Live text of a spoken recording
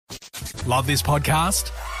Love this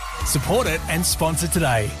podcast? Support it and sponsor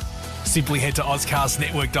today. Simply head to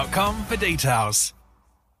ozcastnetwork.com for details.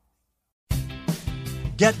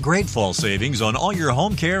 Get great fall savings on all your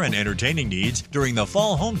home care and entertaining needs during the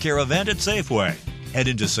Fall Home Care event at Safeway. Head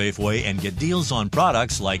into Safeway and get deals on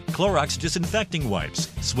products like Clorox disinfecting wipes,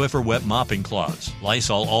 Swiffer wet mopping cloths,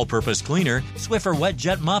 Lysol all-purpose cleaner, Swiffer wet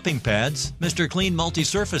jet mopping pads, Mr. Clean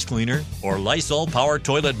multi-surface cleaner, or Lysol power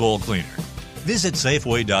toilet bowl cleaner. Visit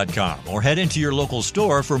Safeway.com or head into your local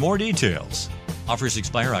store for more details. Offers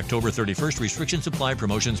expire October 31st. Restrictions apply.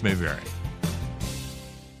 Promotions may vary.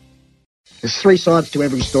 There's three sides to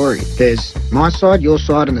every story. There's my side, your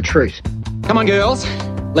side, and the truth. Come on, girls.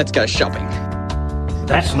 Let's go shopping.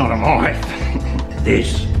 That's not a knife.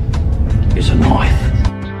 This is a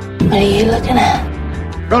knife. What are you looking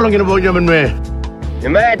at? Don't look at what you've been mad.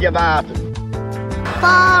 You're mad, you bastard.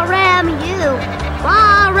 Ram you.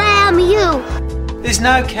 There's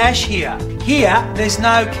no cash here. Here, there's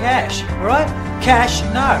no cash, all right? Cash,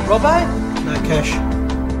 no. Robbo? No cash.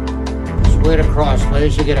 Swear to Christ,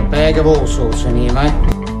 Les, you get a bag of all sorts in here, mate.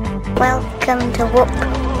 Welcome to Whoop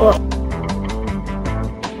Whoop.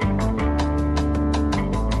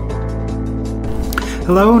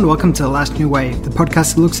 Hello and welcome to The Last New Wave, the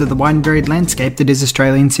podcast that looks at the wide and varied landscape that is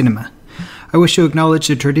Australian cinema. I wish to acknowledge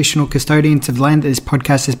the traditional custodians of the land that this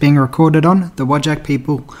podcast is being recorded on, the Whadjuk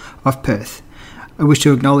people of Perth. I wish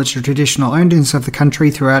to acknowledge the traditional owners of the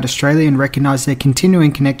country throughout Australia and recognise their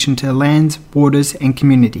continuing connection to the lands, waters and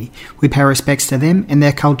community. We pay respects to them and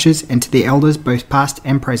their cultures and to the elders both past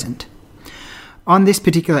and present. On this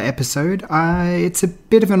particular episode, it's a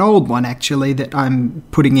bit of an old one actually that I'm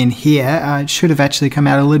putting in here. It should have actually come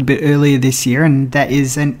out a little bit earlier this year, and that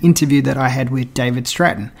is an interview that I had with David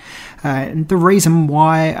Stratton. The reason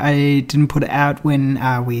why I didn't put it out when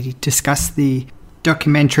we discussed the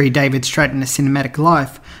documentary David Stratton, A Cinematic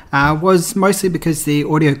Life, was mostly because the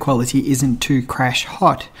audio quality isn't too crash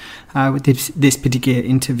hot with this particular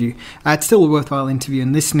interview. It's still a worthwhile interview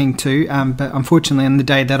and listening to, but unfortunately on the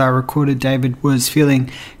day that I recorded, David was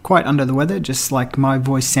feeling quite under the weather, just like my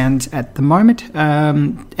voice sounds at the moment.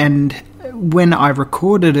 And when I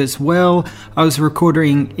recorded as well, I was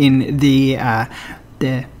recording in the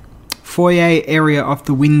foyer area of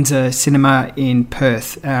the Windsor Cinema in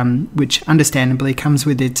Perth, which understandably comes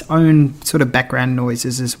with its own sort of background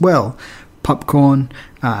noises as well. Popcorn,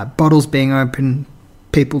 bottles being opened,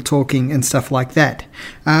 people talking and stuff like that.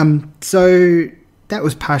 So that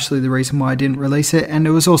was partially the reason why I didn't release it, and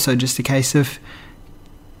it was also just a case of,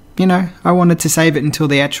 I wanted to save it until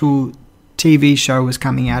the actual TV show was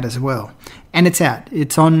coming out as well. And it's out.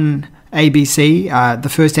 It's on ABC. The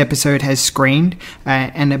first episode has screened,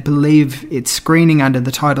 and I believe it's screening under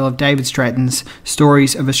the title of David Stratton's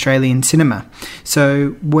Stories of Australian Cinema.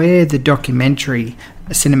 So where the documentary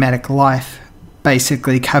A Cinematic Life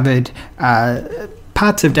basically covered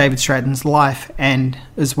parts of David Stratton's life and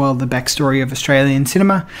as well the backstory of Australian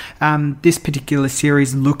cinema, this particular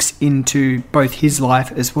series looks into both his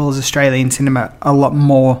life as well as Australian cinema a lot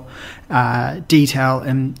more detail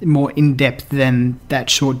and more in-depth than that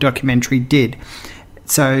short documentary did.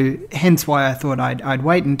 So hence why I thought I'd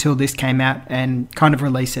wait until this came out and kind of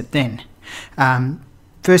release it then.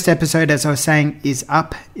 First episode, as I was saying, is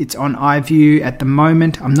up. It's on iView at the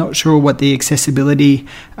moment. I'm not sure what the accessibility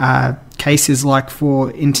case is like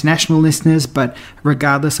for international listeners, but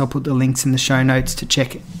regardless, I'll put the links in the show notes to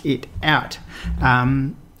check it out.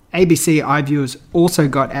 ABC iView has also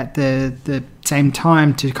got at the same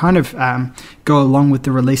time to kind of go along with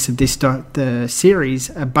the release of the series,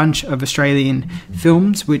 a bunch of Australian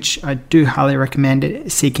films, which I do highly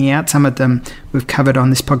recommend seeking out. Some of them we've covered on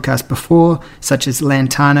this podcast before, such as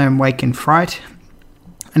Lantana and Wake and Fright,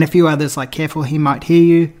 and a few others like Careful He Might Hear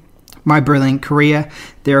You, My Brilliant Career,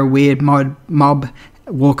 They're a Weird Mob,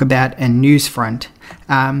 Walkabout, and Newsfront.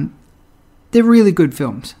 They're really good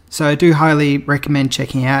films, so I do highly recommend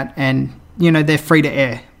checking out, and they're free to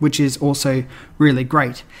air, which is also really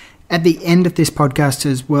great. At the end of this podcast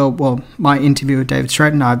as well, my interview with David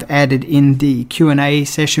Stratton, I've added in the Q&A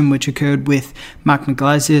session which occurred with Mark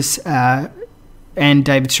McGlasses and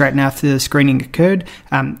David Stratton after the screening occurred.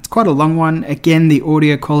 It's quite a long one. Again, the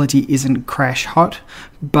audio quality isn't crash hot,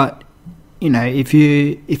 but if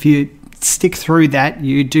you stick through that,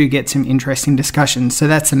 you do get some interesting discussions. So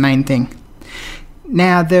that's the main thing.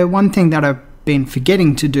 Now, the one thing that I've been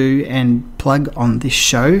forgetting to do and plug on this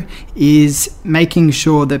show is making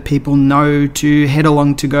sure that people know to head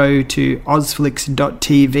along to go to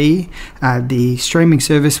ozflix.tv, the streaming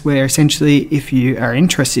service where essentially if you are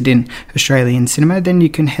interested in Australian cinema, then you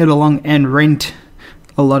can head along and rent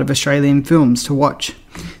a lot of Australian films to watch.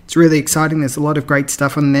 it's really exciting. There's a lot of great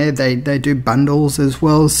stuff on there. They do bundles as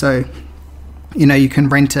well, so you can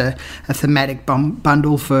rent a thematic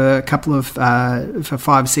bundle for a couple of for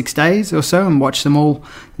 5-6 days or so and watch them all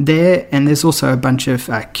there. And there's also a bunch of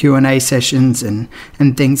Q&A sessions and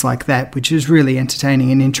things like that, which is really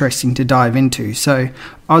entertaining and interesting to dive into. So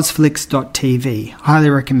ozflix.tv, highly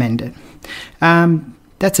recommend it.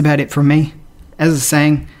 That's about it from me. As I was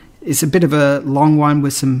saying, it's a bit of a long one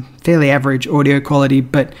with some fairly average audio quality,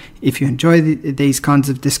 but if you enjoy these kinds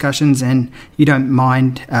of discussions and you don't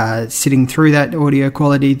mind sitting through that audio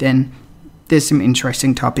quality, then there's some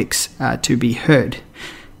interesting topics to be heard.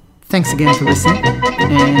 Thanks again for listening,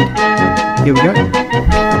 and here we go.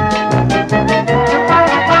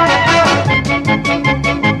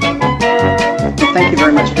 Thank you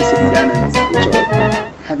very much for sitting down and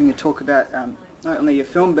having a talk about not only your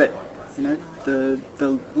film, but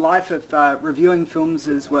the life of reviewing films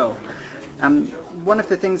as well. One of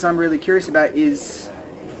the things I'm really curious about is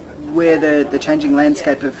where the changing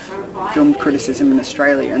landscape of film criticism in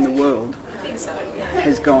Australia and the world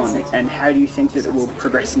has gone, and how do you think that it will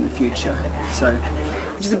progress in the future? So,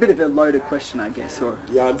 which is a bit of a loaded question, I guess.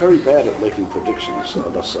 Yeah, I'm very bad at making predictions, I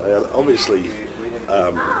must say. Obviously,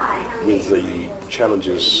 with the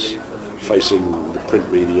challenges facing the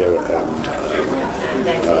print media and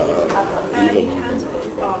even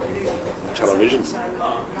television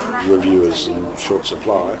reviewers in short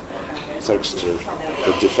supply, thanks to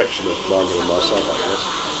the defection of Margaret and myself, I guess.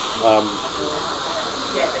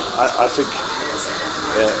 I think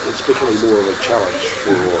it's becoming more of a challenge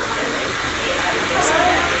for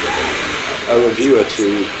a reviewer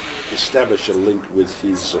to establish a link with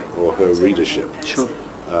his or her readership. Sure.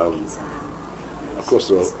 Of course,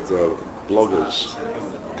 there are bloggers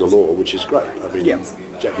galore, which is great. I mean,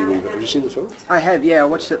 Jackie Weaver, have you seen the film? I have, yeah. I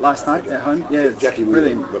watched it last night at home. Yeah, Jackie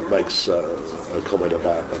Weaver makes a comment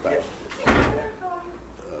about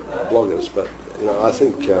bloggers, but I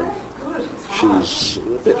think she's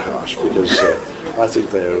a bit harsh, because I think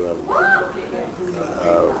they're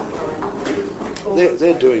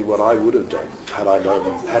doing what I would have done had I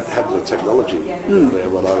had the technology there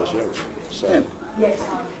when I was young. So. Yeah.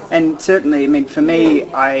 And certainly, I mean, for me,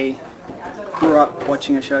 I grew up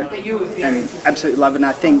watching a show and absolutely love it. And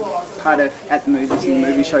I think part of At the Movies and the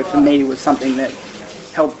movie show for me was something that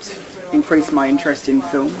helped increase my interest in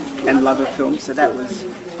film and love of film. So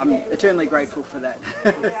I'm eternally grateful for that.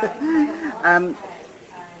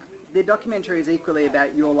 The documentary is equally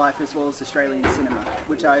about your life as well as Australian cinema,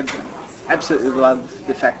 which I absolutely love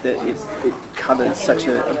the fact that it covers such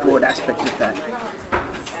a broad aspect of that.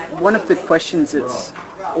 One of the questions that's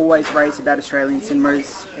always raised about Australian cinema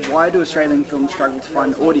is, why do Australian films struggle to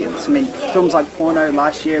find an audience? I mean, films like Porno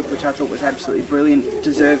last year, which I thought was absolutely brilliant,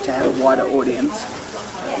 deserve to have a wider audience.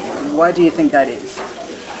 Why do you think that is?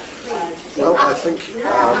 Well, I think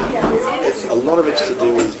a lot of it's to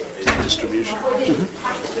do with distribution.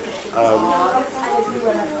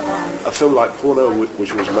 A film like Porno,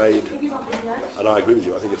 which was made, and I agree with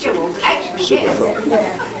you, I think it's a super film.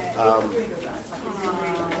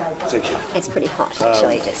 Thank you. It's pretty hot,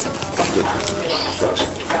 actually, just.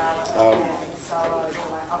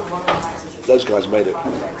 Those guys made it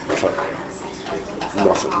for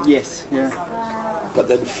nothing. Yes, yeah. But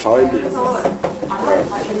then finding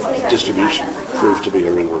distribution proved to be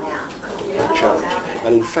a real challenge.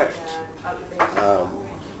 And in fact,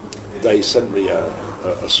 they sent me a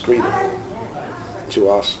screener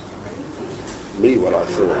to ask me what I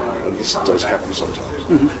thought, and this does happen sometimes.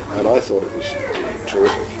 And I thought it was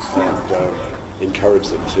terrific, and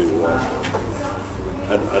encouraged them to.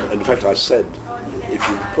 And in fact, I said, if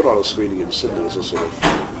you put on a screening in Sydney as a sort of,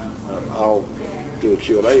 I'll do a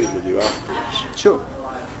Q&A with you afterwards. Sure.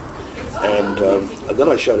 And then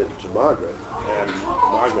I showed it to Margaret, and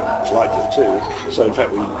Margaret liked it too. So in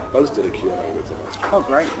fact, we both did a Q&A with them. Oh,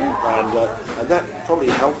 great! Yeah. And that probably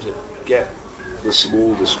helped it get the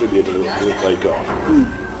small distributor that they got.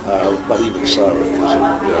 But even so, it was,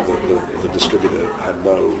 the distributor had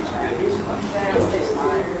no.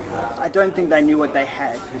 I don't think they knew what they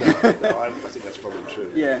had. No, I think that's probably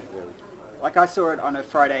true. Yeah. Like, I saw it on a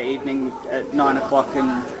Friday evening at 9 o'clock,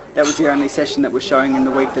 and that was the only session that was showing in the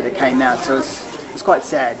week that it came out, so it was quite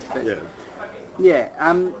sad. But yeah.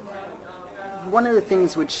 One of the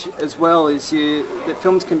things which, as well, is that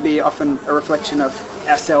films can be often a reflection of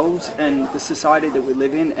ourselves and the society that we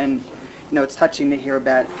live in, and it's touching to hear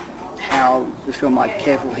about how the film like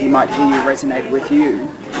Careful He Might Hear You resonated with you.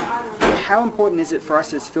 How important is it for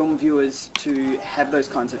us as film viewers to have those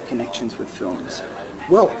kinds of connections with films?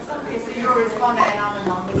 Well,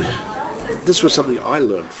 this was something I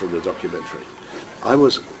learned from the documentary. I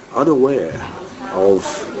was unaware of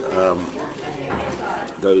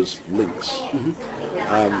those links.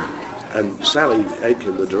 And Sally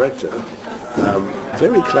Aitken, the director,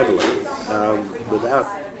 very cleverly, without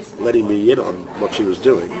letting me in on what she was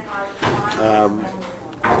doing,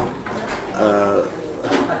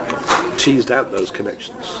 teased out those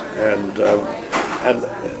connections, and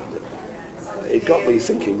it got me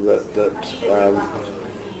thinking that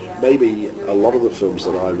maybe a lot of the films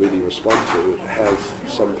that I really respond to have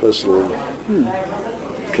some personal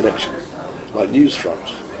connection, like Newsfront,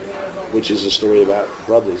 which is a story about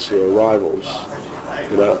brothers who are rivals,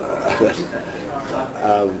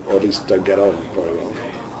 or at least don't get on very well.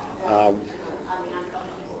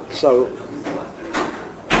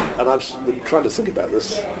 And I've been trying to think about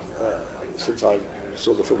this since I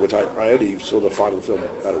saw the film, which I only saw the final film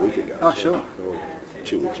about a week ago. Oh, sure. Or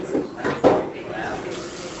 2 weeks ago.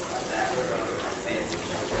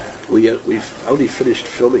 We've only finished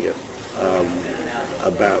filming it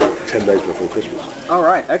about 10 days before Christmas. Oh,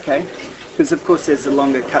 right, okay. Because, of course, there's a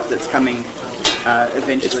longer cut that's coming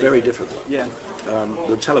eventually. It's very different. Yeah.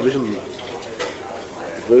 The television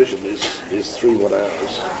version is 3-1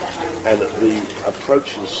 hours, and the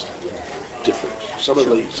approach is different. Some of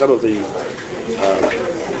the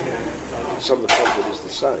content is the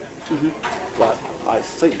same, but I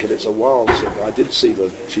think, and it's a while since I did see the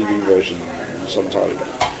TV version some time ago,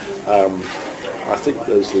 I think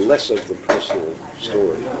there's less of the personal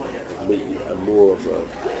story of me and more of the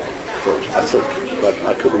film. I think, but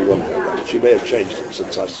I could be wrong about that. She may have changed it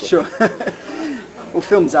since I saw it. Sure. Well,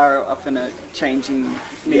 films are often a changing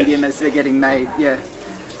medium as they're getting made, yeah.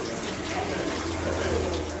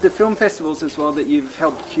 The film festivals as well that you've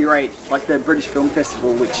helped curate, like the British Film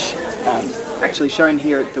Festival, which actually shown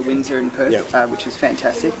here at the Windsor in Perth, which is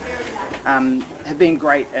fantastic, have been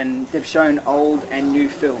great, and they've shown old and new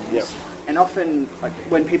films. Yep. And often, like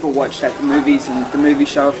when people watch at the movies and the movie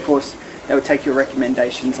show, of course, they would take your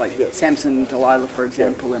recommendations, like Samson and Delilah, for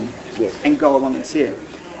example, and go along and see it.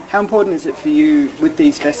 How important is it for you with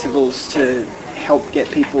these festivals to help get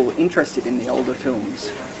people interested in the older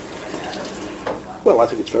films? Well, I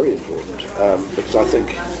think it's very important because I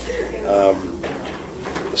think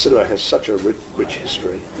cinema has such a rich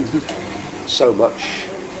history, so much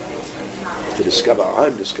to discover.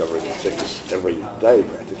 I'm discovering things every day,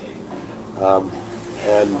 practically,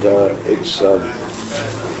 and it's.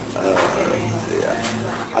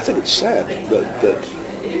 I think it's sad that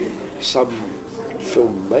some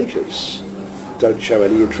filmmakers don't show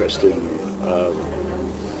any interest in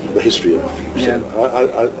the history of cinema.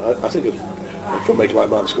 I think a filmmaker like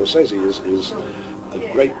Martin Scorsese is a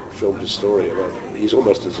great film historian. He's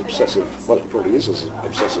almost as obsessive, well, he probably is as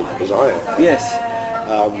obsessive as I am. Yes.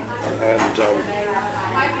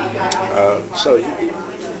 So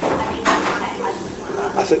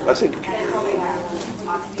I think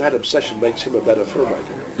that obsession makes him a better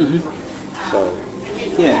filmmaker. So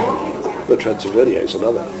Bertrand Tavernier is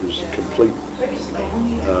another who's completely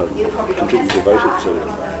devoted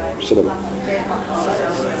to cinema.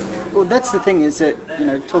 Well, that's the thing, is that,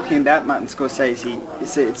 talking about Martin Scorsese,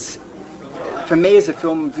 it's for me as a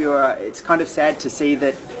film viewer, it's kind of sad to see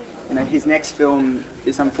that, his next film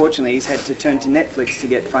is, unfortunately, he's had to turn to Netflix to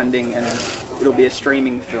get funding, and it'll be a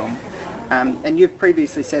streaming film. And you've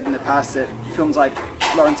previously said in the past that films like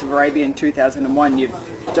Lawrence of Arabia in 2001, you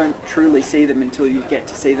don't truly see them until you get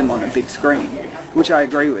to see them on a big screen, which I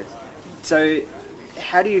agree with. So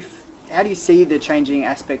how do you see the changing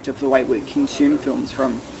aspect of the way we consume films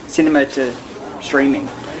from cinema to streaming?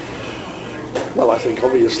 Well, I think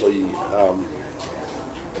obviously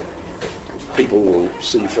people will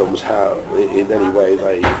see films in any way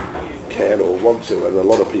they can or want to, and a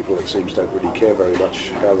lot of people, it seems, don't really care very much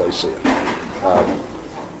how they see it.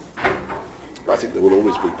 I think there will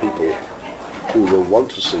always be people who will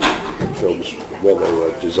want to see films when they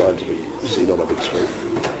were designed to be seen on a big screen,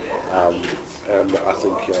 and I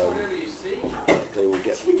think they will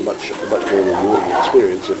get much more rewarding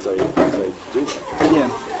experience if they do that.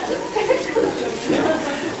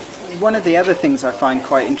 One of the other things I find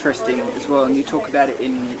quite interesting as well, and you talk about it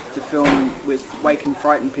in the film with Wake and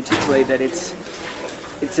Frighten particularly, that it's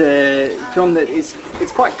a film that it's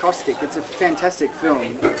quite caustic. It's a fantastic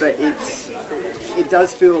film, but it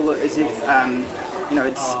does feel as if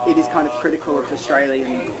it is kind of critical of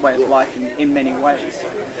Australian way of life in many ways.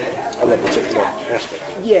 On a particular aspect.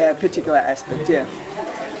 Yeah, a particular aspect. Yeah.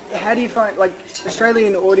 How do you find, like,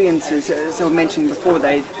 Australian audiences, as I mentioned before,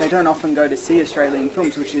 they don't often go to see Australian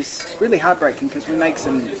films, which is really heartbreaking because we make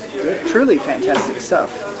some truly fantastic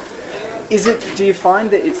stuff. Do you find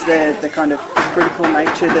that it's the kind of critical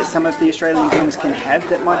nature that some of the Australian films can have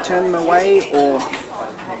that might turn them away, or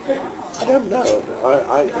I don't know.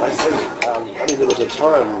 I think, I mean, there was a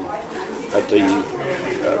time at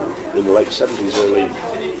in the late 70s, early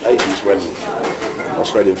 80s when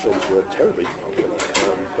Australian films were terribly popular.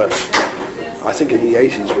 But I think in the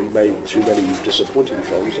 80s we made too many disappointing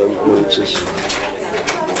films, and audiences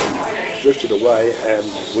drifted away, and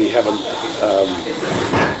we haven't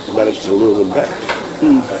managed to lure them back.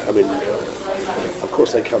 I mean, of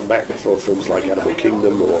course they come back for films like Animal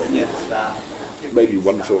Kingdom, or maybe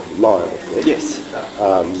one film, Lion, of course. Yes.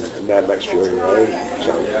 Mad Max Fury Road.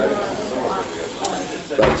 So,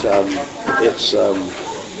 but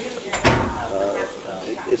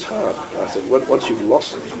it's hard, I think. Once you've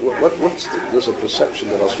lost, there's a perception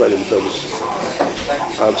that Australian films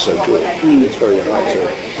aren't so good. It's very hard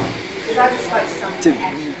to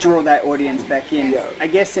draw that audience back in. I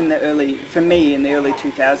guess in the early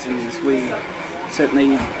 2000s, we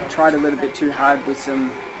certainly tried a little bit too hard with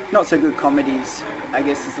some not so good comedies, I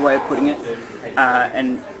guess is the way of putting it.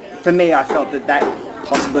 And for me, I felt that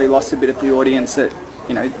possibly lost a bit of the audience that,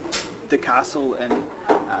 you know, The Castle and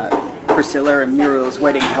Priscilla and Muriel's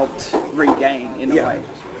Wedding helped regain in a way.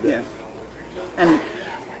 Yeah. And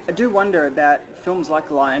I do wonder about films like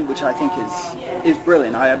Lion, which I think is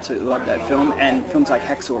brilliant. I absolutely love that film, and films like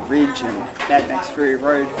Hacksaw Ridge and Mad Max Fury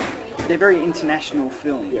Road. They're very international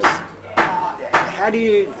films. Yes. How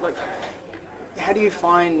do you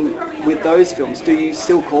find with those films? Do you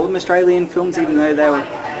still call them Australian films, even though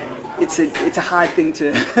it's a hard thing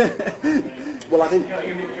to? Well, I think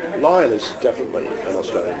Lion is definitely an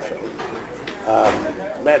Australian film.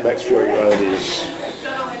 Mad Max Fury Road is,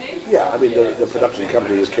 I mean, the production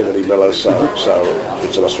company is Kennedy Miller, so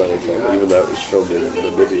it's an Australian film, even though it was filmed in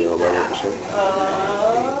Namibia or wherever.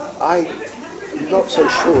 I'm not so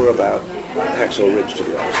sure about Hacksaw Ridge, to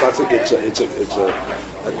be honest. I think it's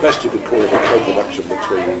at best you could call it a co-production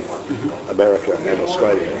between America and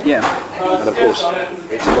Australia. Yeah. And of course,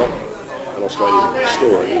 it's not an Australian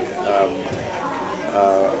story,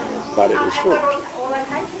 but it was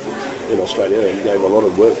filmed in Australia and gave a lot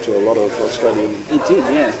of work to a lot of Australian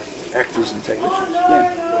actors and technicians.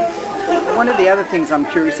 Yeah. One of the other things I'm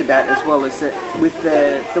curious about as well is that with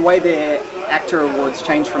the way the actor awards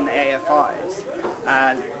change from the AFIs,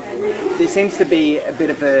 there seems to be a bit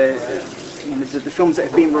of a, you know, the films that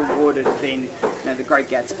have been rewarded have been, you know, The Great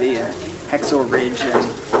Gatsby and Hacksaw Ridge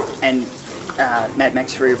and Mad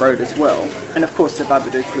Max Fury Road as well. And of course The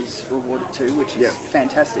Babadook was rewarded too, which is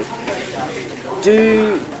fantastic.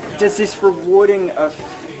 Does this rewarding of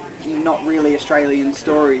not really Australian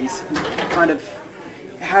stories kind of,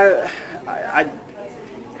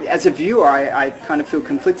 as a viewer, I kind of feel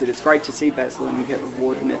conflicted. It's great to see Baz Luhrmann get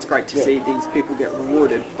rewarded, and it's great to see these people get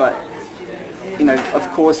rewarded, but, you know, of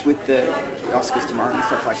course with the Oscars tomorrow and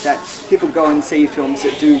stuff like that, people go and see films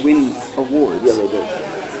that do win awards. Yeah, they do.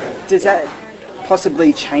 Does that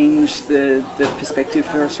possibly change the perspective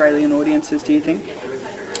for Australian audiences, do you think?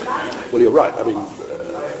 Well, you're right. I mean,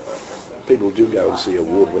 people do go and see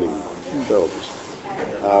award-winning films.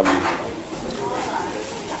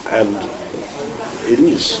 And it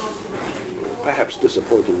is perhaps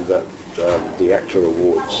disappointing that the Actor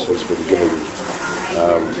Awards has been giving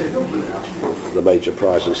the major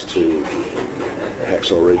prizes to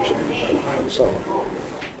Hacksaw Ridge and so on.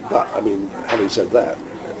 But, I mean, having said that,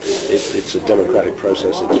 it's a democratic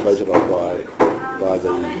process. It's voted on by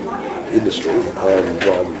the industry, and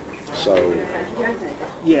so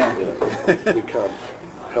you can't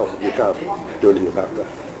help, you can't do anything about that.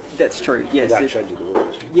 That's true. Yes. Without changing the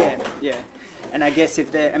rules. Yeah. And I guess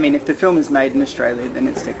if the film is made in Australia, then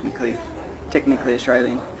it's technically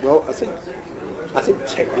Australian. Well, I think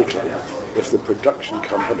technically, if the production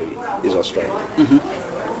company is Australian,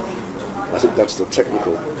 I think that's the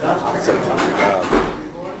technical thing.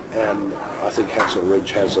 And I think Hacksaw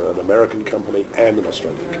Ridge has an American company and an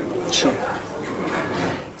Australian company. Sure.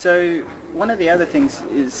 So one of the other things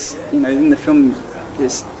is, you know, in the film,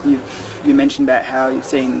 is you mentioned about how you've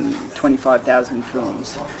seen 25,000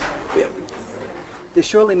 films. Yeah. There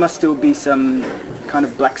surely must still be some kind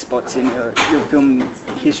of black spots in your film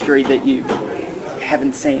history that you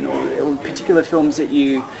haven't seen, or particular films that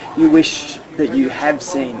you wish that you have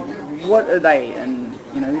seen. What are they? And,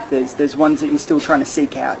 you know, if there's ones that you're still trying to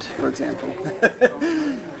seek out, for example.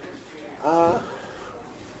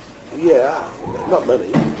 Not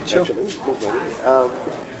many. Sure. Actually, not many.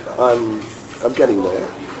 I'm getting there.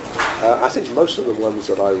 I think most of the ones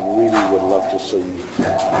that I really would love to see,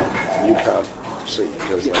 you can't see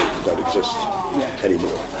because they don't exist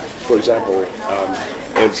anymore. For example,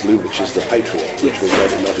 Ernst Lubitsch's The Patriot, which was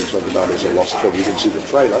made in 1929 as a lost film. You can see the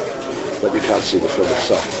trailer, but you can't see the film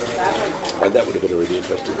itself. And that would have been a really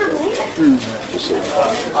interesting film to see.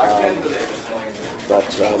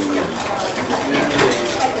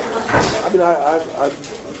 I mean,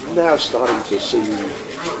 I'm now starting to see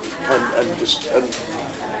and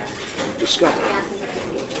discover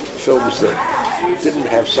films that didn't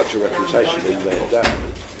have such a reputation in their day,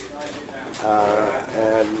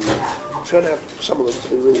 and turned out some of them to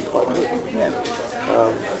be really quite good.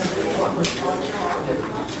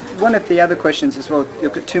 One of the other questions as well,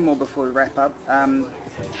 you've got two more before we wrap up.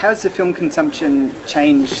 How's the film consumption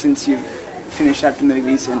changed since you've finished up the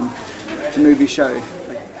movies and the movie show?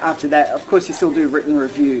 After that, of course, you still do written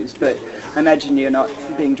reviews, but I imagine you're not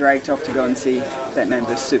being dragged off to go and see Batman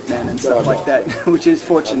vs Superman and stuff like that, which is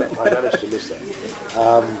fortunate. I managed to miss that.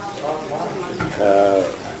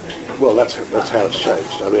 Well, that's how it's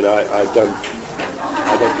changed. I mean, I don't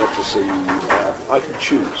get to see. I can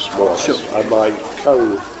choose more or less. Sure. My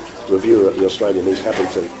co-reviewer at the Australian, he's happy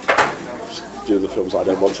to do the films I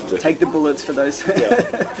don't want to do. Take the bullets for those.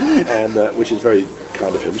 And which is very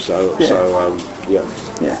kind of him. So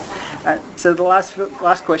so the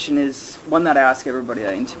last question is one that I ask everybody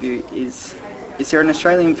I interview is there an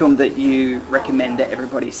Australian film that you recommend that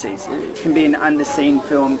everybody sees? It can be an underseen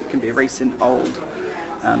film, it can be a recent, old,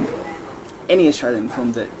 any Australian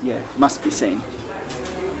film that must be seen.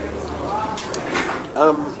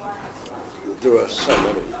 There are so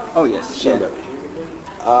many. Oh yes, so many.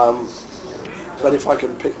 But if I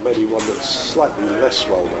can pick maybe one that's slightly less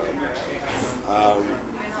well known,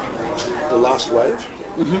 The Last Wave.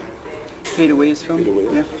 Mm-hmm. Peter Weir's film. Peter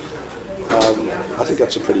Weir. Yeah. I think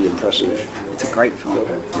that's a pretty impressive. It's a great film.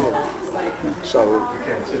 So,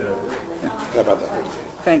 how about that?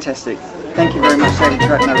 Fantastic. Thank you very much, David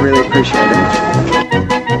Stratton. I really appreciate it.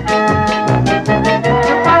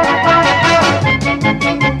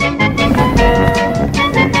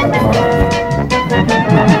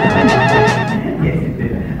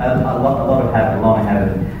 A lot of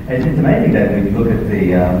habit. It's amazing that when you look at the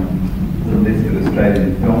list of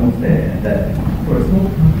Australian films there, that for a small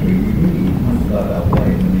country, we really must go our way. I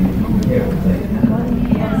mean, you can say,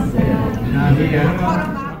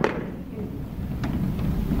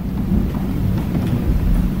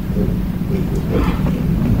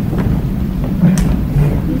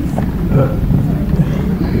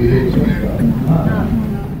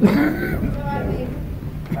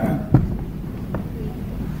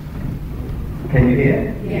 Can you hear?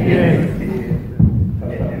 Yes.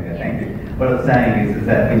 Thank you. What I was saying is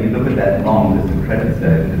that when you look at that long list of credits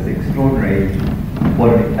there, it's extraordinary,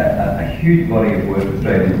 a huge body of work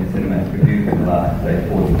Australian cinema has produced in the last, say,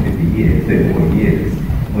 40 years.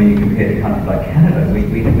 When you compare to countries like Canada, we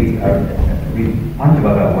punch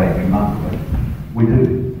above our weight remarkably. We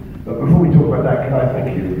do. But before we talk about that, can I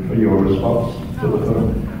thank you for your response to the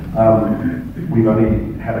film? We've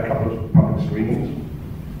only had a couple of public screenings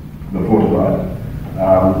before tonight,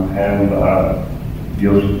 and I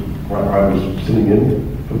was sitting in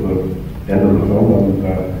for the end of the film,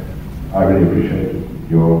 and I really appreciate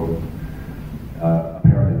your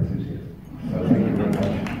apparent enthusiasm. So thank you very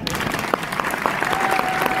much.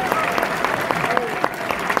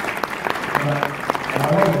 And I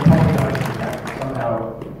want to apologise for that. Somehow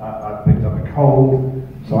I picked up a cold,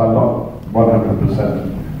 so I'm not 100%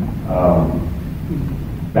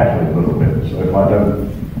 battling a little bit. So if I don't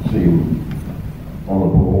seem on the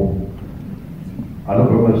ball, I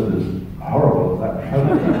look almost as horrible as that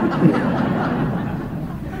fellow.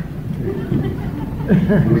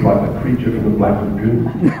 Looks like a creature from the Black Lagoon.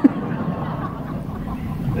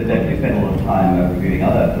 So Dave, you spend a lot of time reviewing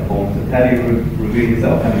other performances. How do you review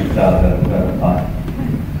yourself? How do you start over time?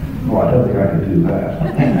 Well, I don't think I can do that.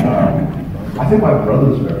 I think my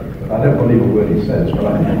brother's very good. I don't believe a word he says, but I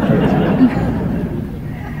think he's very good.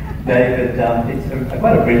 David, it's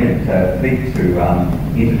quite a brilliant feat to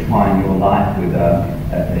intertwine your life with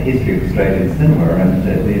the history of Australian cinema, and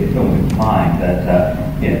the film implying that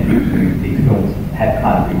these films have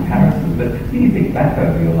kind of comparisons. But when you think back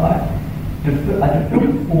over your life, does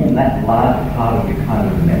film form that large part of your kind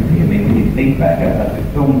of memory? I mean, when you think back, does the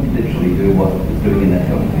film literally do what it was doing in that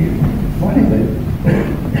film for you? Well,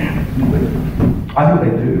 I think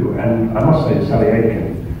they do, and I must say Sally Aitken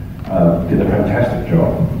did a fantastic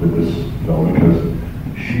job with this film, because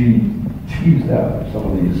she teased out some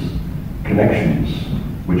of these connections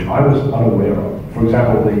which I was unaware of. For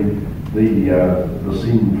example, the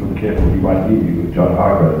scene from Careful Be Right Here with John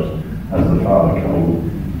Hargroves as the father coming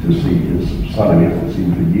to see his son he hasn't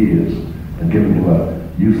seen for years and giving him a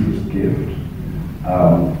useless gift.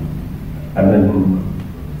 And then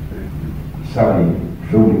Sally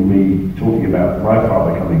filming me talking about my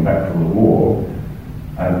father coming back from the war,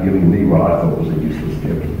 and giving me what I thought was a useless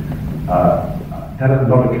gift. That had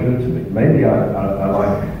not occurred to me. Maybe I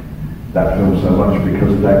like that film so much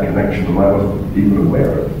because of that connection, and I wasn't even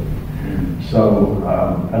aware of it. So,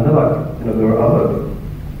 and then there are other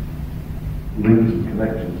links and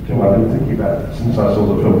connections too. I've been thinking about it since I saw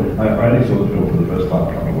the film. I only saw the film for the first time a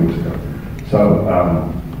couple of weeks ago. So I've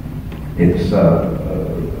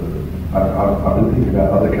been thinking about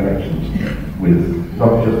other connections with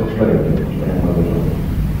not just Australian films, but other films.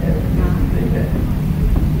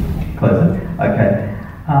 Closer. Okay.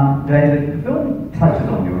 David, the film touches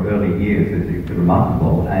on your early years, it's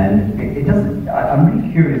remarkable, and it doesn't. I'm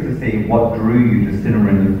really curious to see what drew you to cinema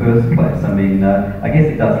in the first place. I mean, I guess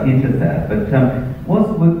it does hint at that, but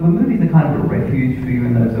were movies a kind of a refuge for you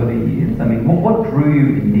in those early years? I mean, what drew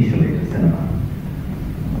you initially to cinema?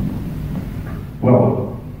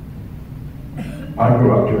 Well, I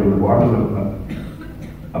grew up during the war. I was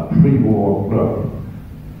a pre-war,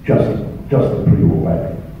 just a pre-war baby.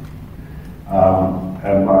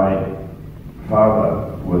 And my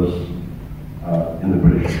father was in the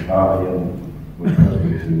British Army and was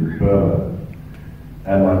posted to Burma,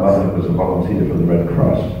 and my mother was a volunteer for the Red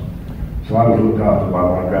Cross. So I was looked after by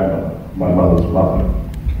my grandmother, my mother's mother,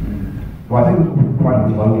 who I think was quite a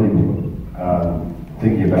lovely woman,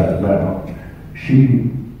 thinking about it now. She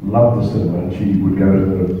loved the cinema, and she would go to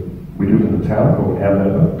we lived in a town called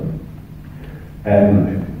Andover,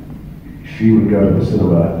 and she would go to the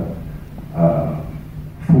cinema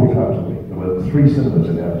 4 times a week. There were 3 cinemas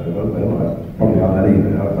in Andover then, probably aren't any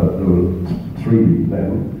now, but there were 3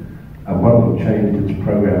 then, and one of them changed its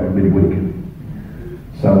program midweek.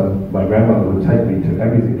 So my grandmother would take me to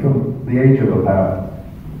everything from the age of about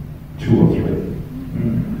 2 or 3.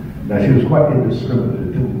 Now she was quite indiscriminate.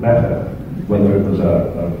 It didn't matter whether it was a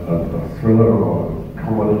thriller or a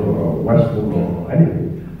comedy or a western or anything.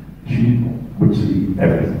 She would see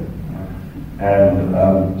everything.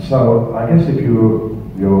 And so I guess if you're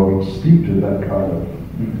steeped in that kind of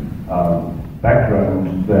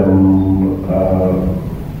background, then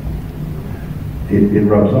it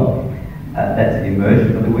rubs off. That's the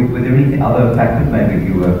immersion. But were there any other factors? Maybe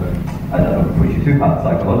you were, I don't know, push you too hard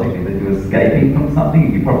psychologically, that you were escaping from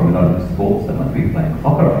something. You probably were not into sports so much. Were you playing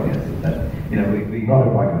soccer, I guess? That, not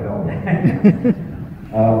if I could help it.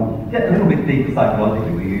 Yeah, a little bit deeper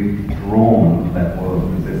psychologically, were you drawn to that world?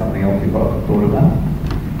 Was there something else you thought about?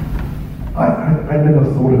 I never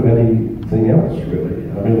thought of anything else really.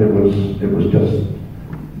 I mean, it was just.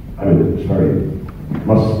 I mean,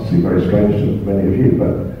 must seem very strange to many of you,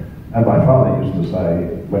 but and my father used to say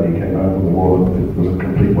when he came home from the war that it was a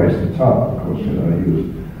complete waste of time. Of course,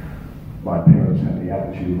 my parents had the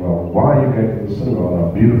attitude, well, why are you going to the cinema on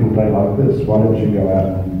a beautiful day like this? Why don't you go out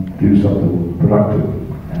and do something productive?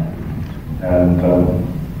 And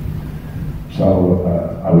so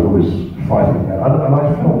I was always fighting that. And I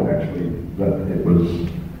felt actually that there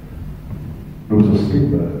was a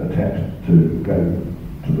stigma attached to going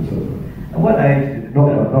to the cinema. At what age? Not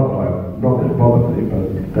that it bothered me, but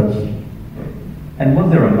that's. And was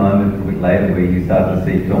there a moment a bit later where you started to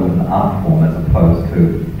see film as an art form as opposed to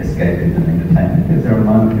escapism and entertainment? Is there a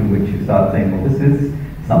moment in which you start saying, well, this is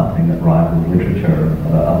something that rivals literature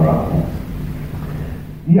or other art forms?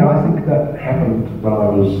 Yeah, I think that happened when I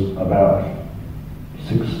was about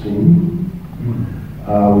 16.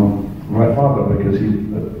 My father, because he,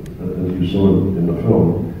 as you saw in the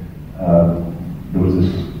film, there was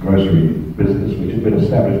this grocery business which had been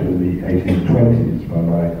established in the 1820s by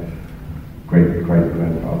my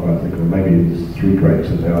great-grandfather, I think, or maybe it's 3 greats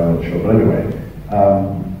in there, I'm not sure, but anyway.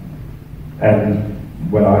 And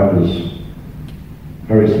when I was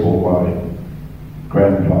very small, my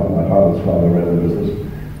grandfather, my father's father, ran the business.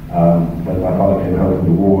 When my father came home from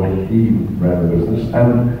the war, he ran the business,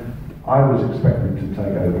 and I was expected to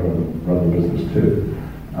take over and run the business too.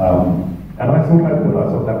 And I thought I would. I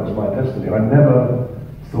thought that was my destiny. I never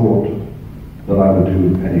thought that I would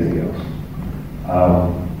do anything else.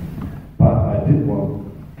 But I did want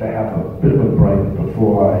to have a bit of a break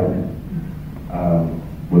before I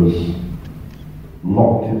was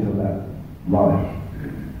locked into that life.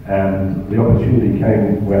 And the opportunity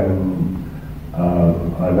came when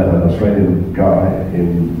I met an Australian guy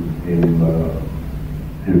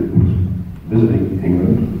who was visiting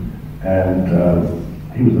England, and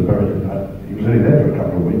he was only there for a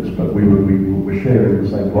couple of weeks, but we were sharing the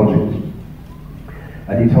same lodgings.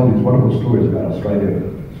 And he told these wonderful stories about Australia.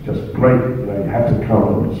 It's just great, you have to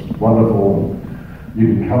come, it's wonderful. You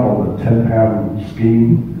can come on the £10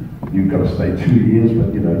 scheme, you've got to stay 2 years,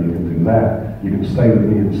 but you can do that. You can stay with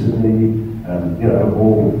me in Sydney, and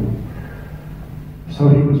all. So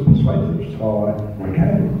he was persuasive, so we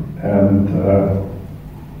came. And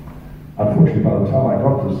unfortunately, by the time I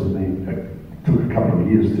got to Sydney, it took a couple of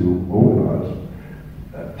years to organise.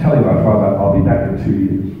 Telling my father I'll be back in 2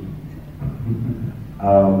 years.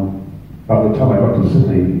 By the time I got to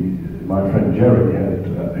Sydney, my friend Jerry,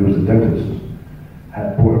 who was a dentist,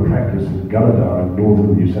 had bought a practice in Gunnedah in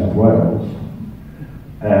northern New South Wales,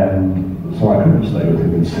 and so I couldn't stay with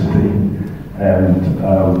him in Sydney, and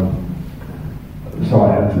so I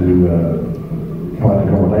had to find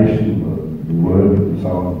accommodation, work, and so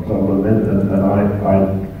on, and I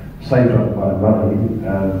saved up my money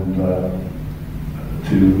and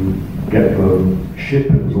to get the ship,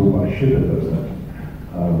 it was all by ship in those days,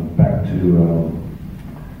 back to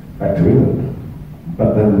England.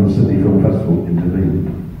 But then the Sydney Film Festival intervened.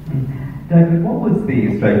 David, what was the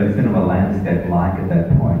Australian cinema landscape like at that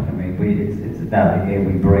point? I mean, it's now the air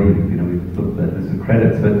we breathe. We've looked at this with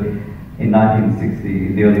credits, but in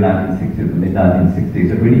 1960, the early 1960s, the mid 1960s,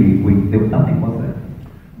 there was nothing, was there?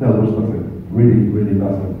 No, there was nothing. Really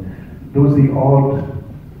nothing. There was the odd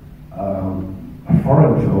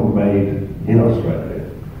foreign film made in Australia,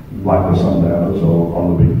 like The Sundowners or On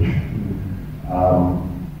the Beach,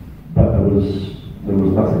 but there was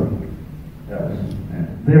nothing else.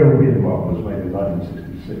 There a Weird Mob was made in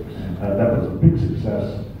 1966, and that was a big success.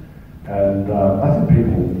 And I think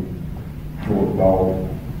people thought, well,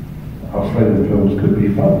 Australian films could be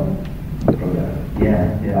fun from that.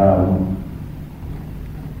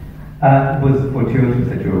 It was fortuitous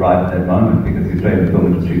that you arrived at that moment, because the Australian film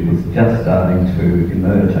industry was just starting to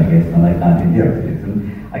emerge, I guess, in the late 1960s.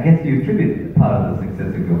 And I guess you attribute part of the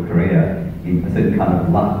success of your career in a certain kind of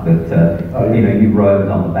luck that you rode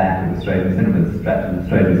on the back of Australian cinema. Stratton and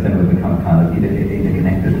Australian cinema become kind of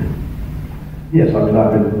interconnected. Yes, I mean,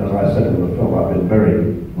 I've been, as I said in the film, I've been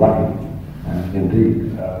very lucky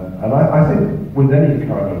indeed. And I think with any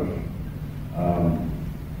kind of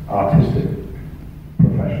artistic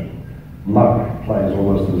profession, luck plays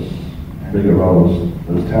almost as big a role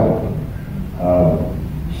as talent.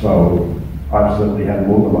 So I've certainly had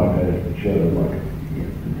more than my fair share of luck.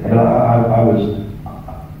 And I was,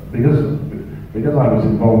 because I was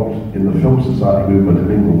involved in the Film Society movement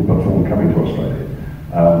in England before coming to Australia.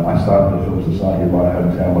 I started the Film Society in my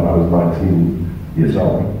hometown when I was 19 years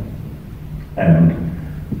old. And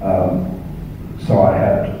so I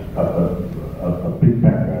had a big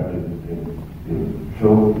background in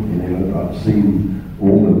film in England. I'd seen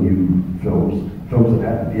all the new films that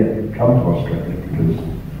hadn't yet come to Australia, because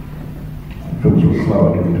films were slower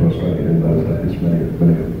getting to Australia in those days, many of them.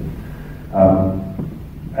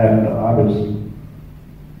 And I was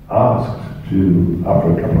asked to, after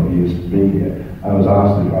a couple of years being here, I was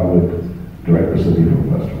asked if I would direct the Sydney Film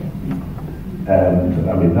Festival. And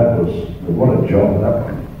I mean, that was, what a job that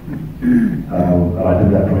was. And I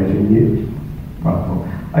did that for 18 years. Wonderful.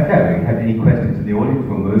 Okay, we have any questions in the audience,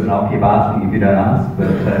 we'll move, and I'll keep asking if you don't ask, but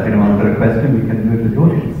if anyone's got a question, we can move to the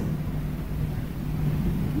audience.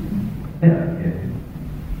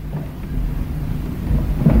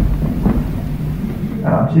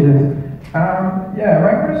 Cheers.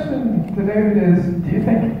 My question to David is, do you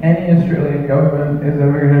think any Australian government is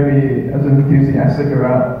ever going to be as enthusiastic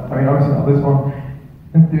about, I mean obviously not this one,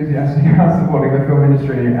 enthusiastic about supporting the film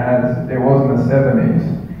industry as it was in the 70s?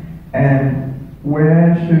 And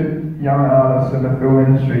where should young artists in the film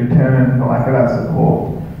industry turn for lack of that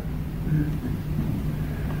support?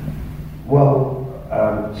 Well,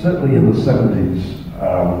 certainly in the 70s,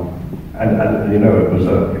 and it was a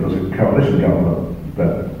coalition government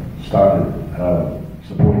that started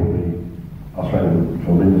supporting the Australian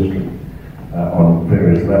film industry on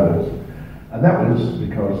various levels. And that was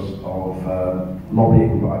because of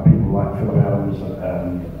lobbying by people like Philip Adams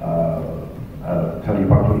and Tony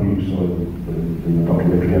Buckley, who you saw in the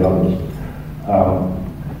documentary, and others.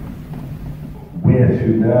 Where to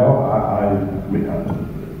now?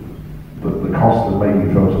 The cost of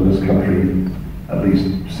making films in this country, at least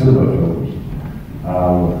cinema films,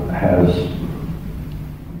 has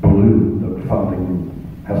ballooned. The funding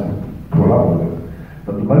hasn't caught up with it.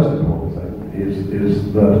 But the most important thing is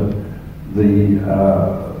that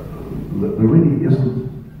there really isn't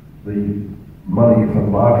the money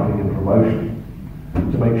from marketing and promotion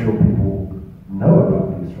to make sure people know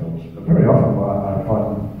about these films. But very often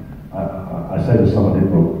I say to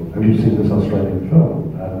someone, well, have you seen this Australian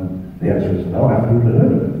film? And the answer is no, I haven't even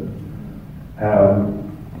heard of it.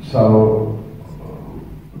 So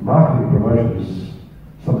marketing and promotion is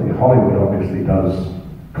something Hollywood obviously does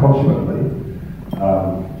consummately,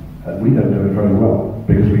 and we don't do it very well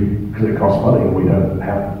because it costs money, and we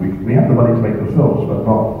have the money to make the films, but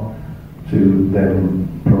not to then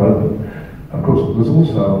promote them. Of course, there's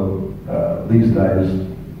also these days,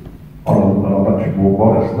 on a much more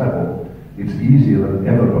modest level, it's easier than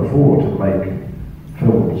ever before to make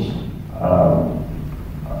films on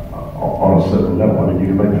a certain level. I mean, you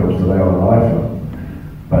can make films today on an iPhone,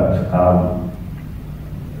 but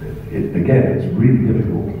again, it's really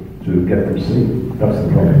difficult to get them seen. That's the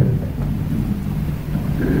problem.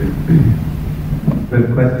 Good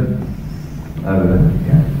question. Over there,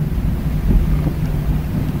 yeah.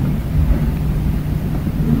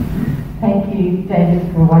 Thank you, David,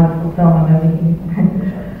 for a wonderful film. I'm over here.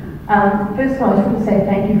 First of all, I just want to say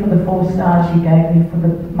thank you for the 4 stars you gave me for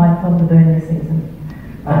my film, The Burn this season.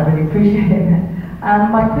 I really appreciate that.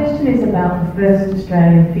 My question is about the first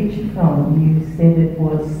Australian feature film. You said it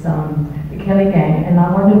was The Kelly Gang, and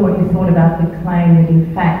I wondered what you thought about the claim that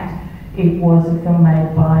in fact it was a film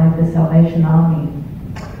made by the Salvation Army.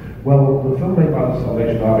 Well, the film made by the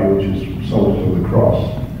Salvation Army, which is Soldiers of the Cross,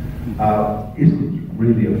 isn't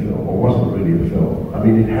really a film, or wasn't really a film. I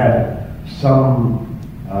mean, it had some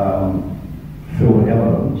film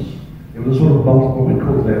elements. It was sort of what we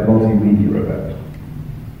call their multimedia event.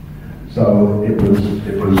 So it was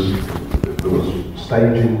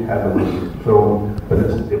staging and it was film, but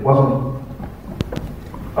it wasn't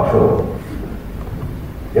a film.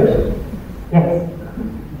 Yes? Yes.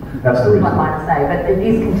 That's the reason. I might say, but it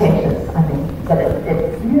is contentious, I think, that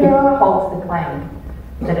it holds the claim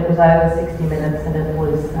that it was over 60 minutes and it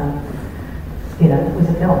was, it was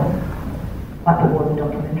a film, like it was a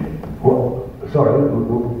documentary. Well, sorry.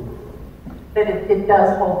 That it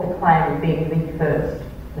does hold the claim of being the first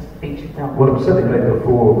feature film. Well, it was certainly made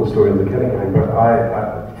before the story of the Kelly Gang, but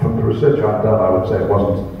from the research I've done, I would say it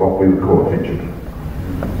wasn't what we would call a feature.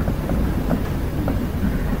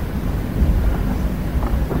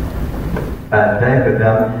 David,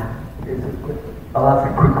 I'll ask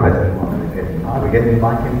a quick question. Are we getting the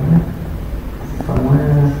mic in here?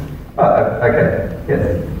 Somewhere? Oh, okay, yes.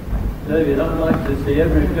 David, I'd like to see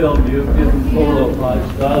every film you've given 4 or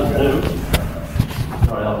 5 stars to.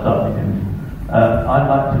 Sorry, I'll start again. I'd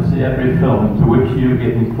like to see every film to which you've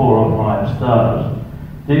given 4 or 5 stars.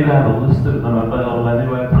 Do you have a list of them available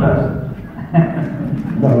anywhere present?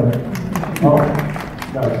 No. Oh,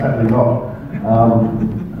 no, sadly not.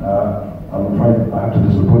 I'm afraid I have to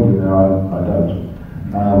disappoint you there, I don't.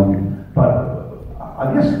 But I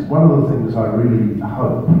guess one of the things I really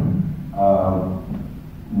hope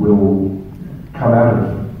will come out of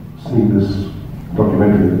seeing this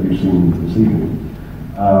documentary that you've seen this evening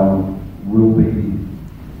will be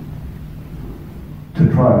to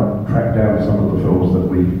try and track down some of the films that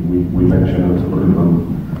we mentioned and to look at them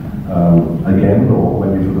again, or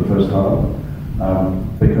maybe for the first time.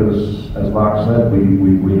 Because, as Mark said,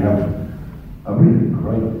 we have a really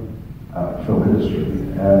great film industry,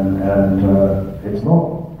 and it's not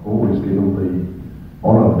always given the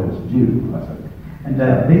honour that it's due, I think. And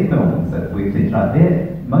these films that we've seen tonight,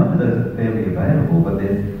 most of those are fairly available, but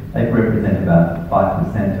they represent about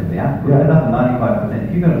 5% of the output. Yeah. Another 95%.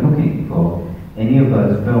 If you go looking for any of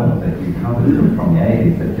those films that you covered from the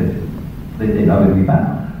 80s, they're nowhere to be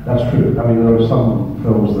found. That's true. I mean, there are some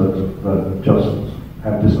films that just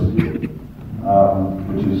have disappeared,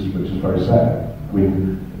 which is very sad. I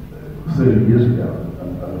mean, 30 years ago,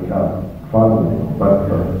 and we can't find them anymore. But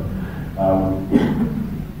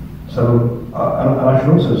and I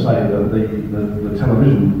should also say that the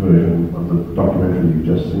television version of the documentary you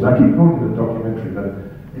just seen, I keep calling it a documentary, but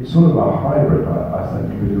it's sort of a hybrid, I think,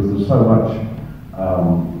 because there's so much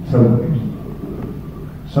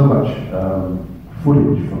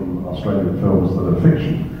footage from Australian films that are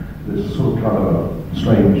fiction. There's sort of kind of a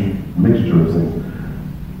strange mixture of things.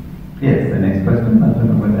 Yes, the next question. I don't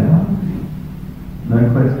know where they are. No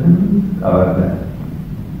questions? Oh, over there.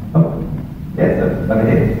 Oh, yes, over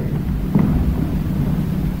here.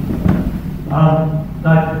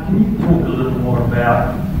 David, can you talk a little more about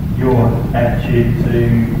your attitude to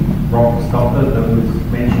Rob Stopper that was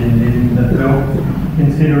mentioned in the film,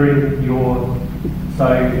 considering you're so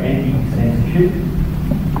anti-censorship?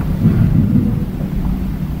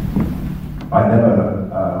 I never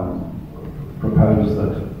proposed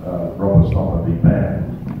that Robert Stopper be banned.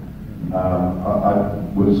 I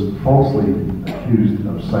was falsely accused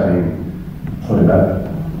of saying something about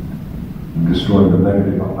destroying the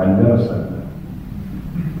negative. I never said that.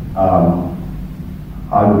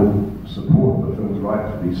 I would support the film's right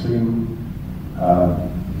to be seen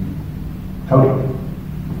totally.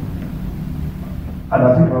 And I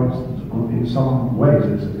think in some ways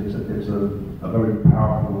it's a very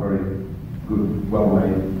powerful, very good,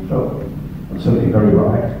 well-made film, and certainly very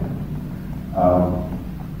right.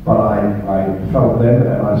 But I felt then,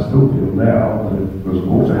 and I still feel now, that it was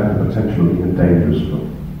also had the potential of being a dangerous film.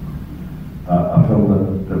 A film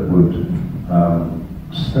that would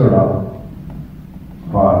stir up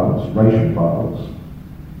violence, racial violence,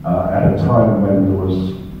 at a time when there was,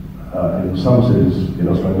 in some cities in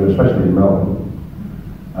Australia, especially in Melbourne,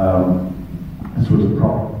 this was a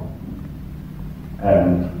problem.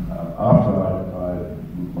 And after I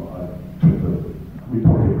took we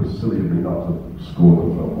probably, it was silly of me not to score the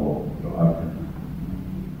film, or I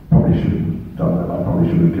probably shouldn't have done that. I probably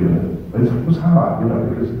should have given it. But it was hard,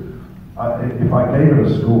 because if I gave it a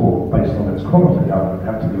score based on its quality, I would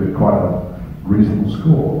have to give it quite a reasonable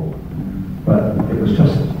score. But it was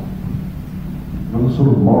just a sort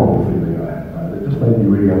of moral feeling I had. It just made me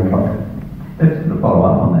really uncomfortable. Just to follow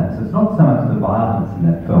up on that, so it's not so much the violence in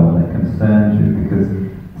that film that concerns you, because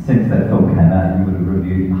since that film came out, you would have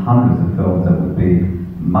reviewed hundreds of films that would be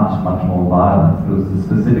much, much more violent. It was the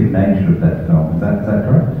specific nature of that film. Is that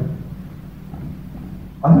correct?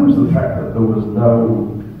 I think it was the fact that there was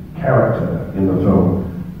no character in the film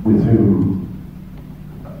with whom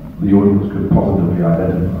the audience could positively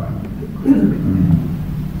identify.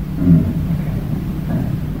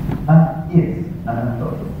 Yes.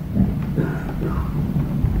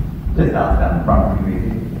 Just ask down the front of you.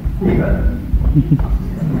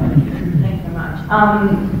 Thanks so much.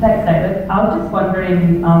 Thanks, David. I was just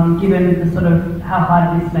wondering, given the sort of how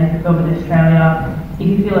hard it is to make a film in Australia, if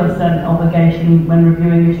you feel a certain obligation when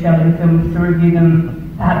reviewing Australian films to review them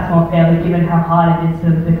perhaps more fairly, given how hard it is to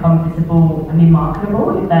become visible and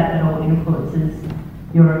marketable, if that at all influences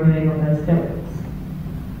your reviewing of those films?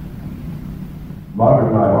 Margaret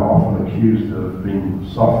and I are often accused of being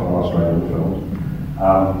soft on Australian films.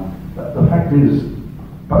 The fact is,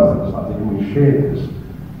 both of us, I think, and we share this,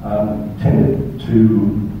 tended to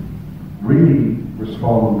really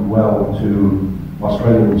respond well to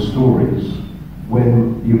Australian stories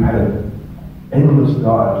when you had an endless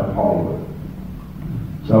diet of Hollywood.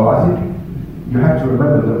 So I think you have to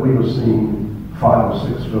remember that we were seeing 5 or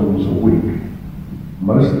 6 films a week,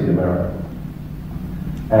 mostly American.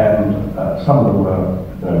 And some of them were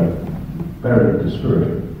very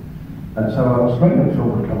dispiriting. And so an Australian film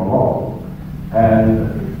would come along, and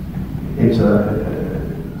it's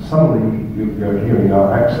suddenly you're hearing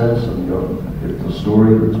our accents, and it's a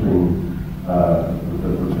story that's being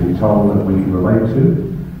told that we can relate to.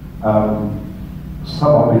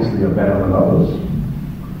 Some obviously are better than others.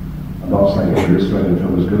 I'm not saying every Australian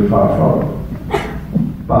film is good, far from it.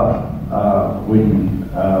 But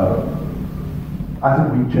I think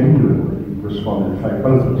we genuinely responded, in fact,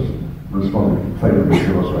 both of us responded favourably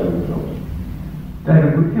to Australian films.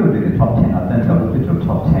 David, would you do the top 10? I don't know if you've been to a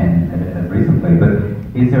top 10 recently, but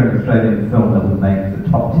is there an Australian film that would make the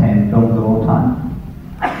top 10 films of all time?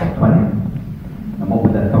 Top 20? And what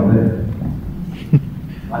would that film be?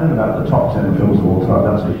 I don't know about the top 10 films of all time.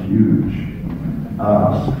 That's a huge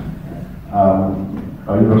ask.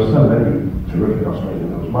 There are so many terrific Australian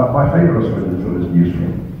films. My favourite Australian film is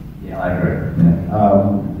Newsroom. Yeah, I agree. Yeah.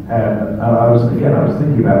 And I was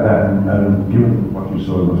thinking about that, and given what you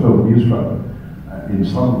saw in the film, Newsroom, in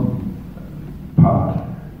some part,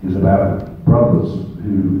 is about brothers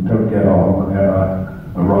who don't get on and are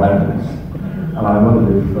rivals. And I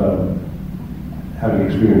wondered if, having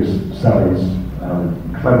experienced Sally's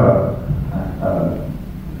clever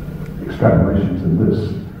extrapolations in this,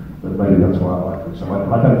 that maybe that's why I like it. So I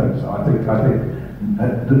don't think so. I think.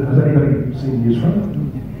 Has anybody seen Newsroom?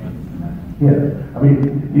 Yeah. I mean,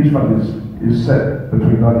 Newsroom is set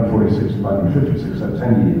between 1946 and 1956, so 10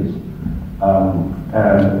 years.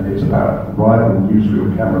 And it's about rival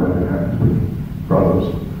newsreel cameramen who happen to be brothers.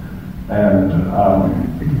 And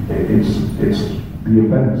it's the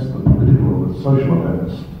events, the political and the social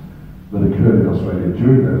events that occurred in Australia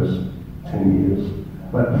during those 10 years,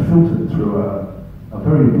 but filtered through a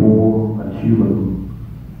very warm and human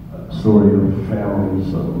story of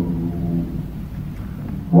families and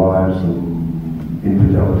wives and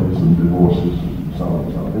infidelities and divorces and so on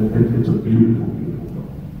and so on. It's a beautiful, beautiful film.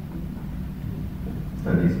 So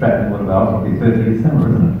the Stratton, what about the 30 years summer,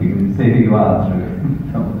 isn't it? You can see who you are through it.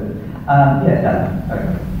 Okay.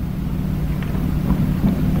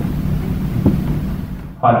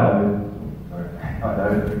 Hi David.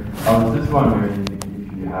 I was just wondering if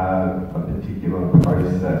you have a particular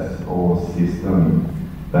process or system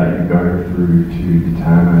that you go through to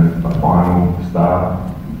determine a final star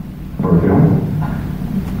for a film?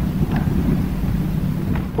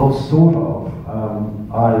 Well, sort of.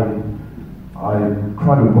 I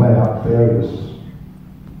try to weigh up various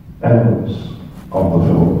elements of the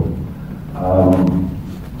film.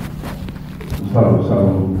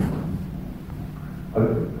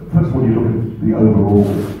 First of all, you look at the overall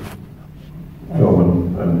film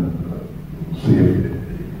and see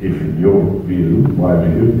if in your view, my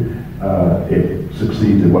view, it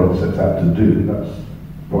succeeds in what it sets out to do. That's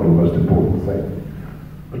probably the most important thing.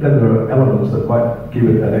 But then there are elements that might give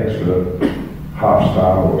it an extra half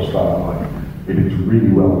star or a star, like if it's really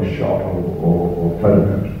well shot or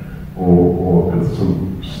photographed, or with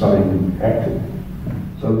some stunning acting.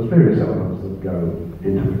 So there's various elements that go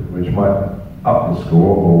into it, which might up the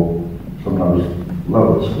score or sometimes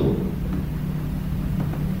lower the score.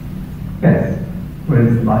 Yes.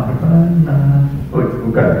 Where's the microphone?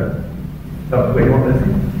 We'll go. Oh, where do you want this in?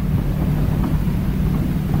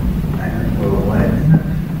 We'll wait.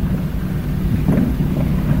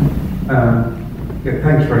 Yeah,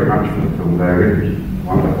 thanks very much for the film, David. It was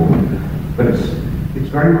wonderful. But it's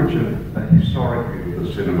very much a historic view of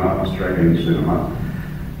the cinema, Australian cinema.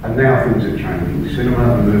 And now things are changing. Cinema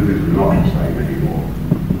and movies are not the same anymore.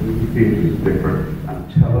 Movie theatre is different, and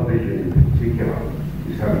television in particular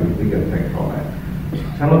is having a big effect on that.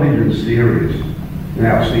 Television series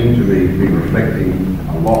now seem to me to be reflecting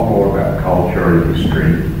a lot more about culture and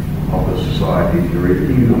history of the society during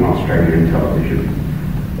even Australian television.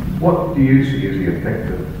 What do you see as the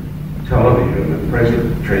effect of television, the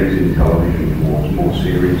present trends in television towards more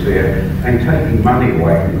series there, and taking money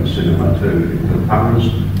away from the cinema too? The funds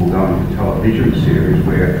will go into television series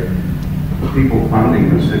where people funding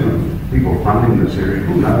the series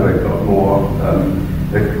will know they've got more,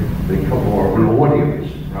 they've got more of an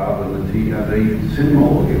audience rather than the cinema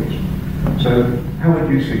audience. So how would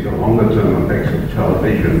you see the longer term effects of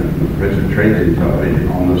television and the present trends in television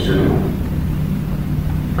on the cinema?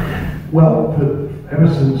 Well, ever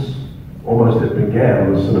since almost it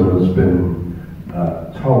began, the cinema's been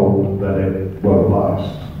told that it won't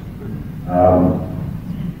last.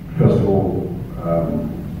 First of all,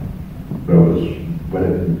 there was when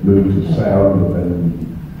it moved to sound and then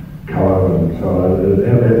colour and so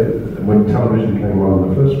on. When television came on in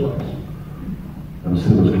the first place, and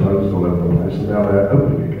cinemas closed all over the place, and now they're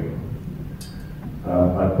opening again. I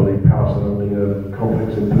believe Power's opening a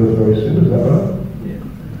complex in Perth very soon. Is that right?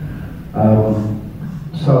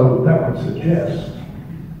 So that would suggest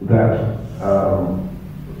that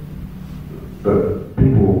that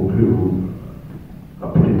people who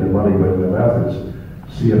are putting their money where their mouth is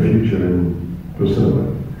see a future in the cinema.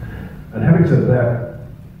 And having said that,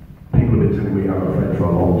 people have been telling me, I'm afraid, for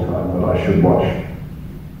a long time that I should watch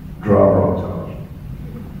drama on television.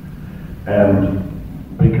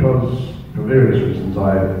 And because, for various reasons,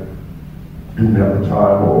 I didn't have the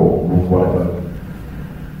time or whatever.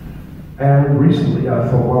 And recently I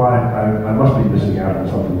thought, well, I must be missing out on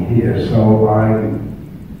something here. So I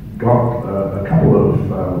got a couple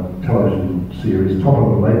of television series. Top of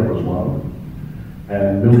the Lake was one,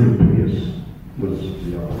 and Mildred Pierce was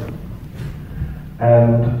the other.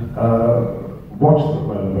 And watched them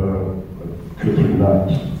over 2 or 3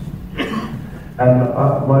 nights. And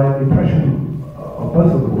my impression of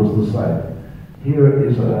both of them was the same. Here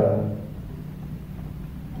is a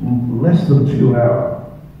less than 2-hour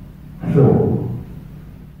film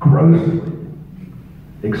grossly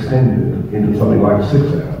extended into something like 6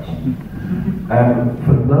 hours, and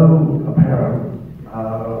for no apparent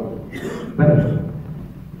benefit.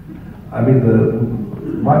 I mean, the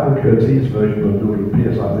Michael Curtiz version of Mildred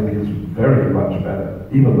Pierce, I think, is very much better,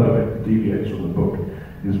 even though it deviates from the book,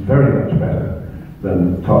 is very much better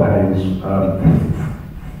than Todd Haynes'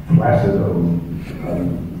 flaccid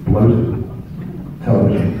and bloated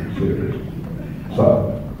television series. So,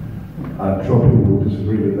 I'm sure people will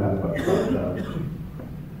disagree with that, but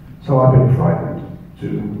so I've been frightened to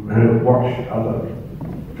watch other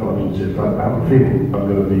television series. I have a feeling I'm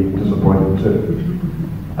going to be disappointed too.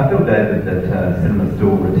 I feel, David, that cinema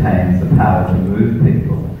still retains the power to move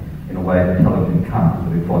people in a way that television can't. So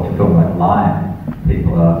if you watch a film like Lion,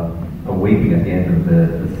 people are weeping at the end of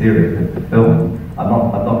the series of the film. I've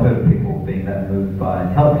not heard of people being that moved by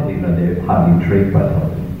television, even though they're highly intrigued by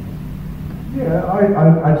television. Yeah,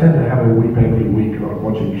 I tend to have a weep every week on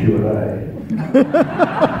watching Q&A.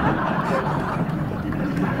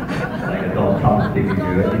 Like Donald Trump giving you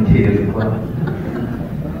in tears as well.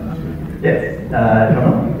 Yes,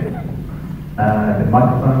 John? The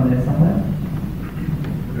microphone there somewhere?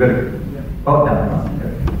 We've got to... Oh, down the line.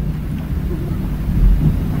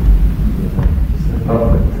 Oh,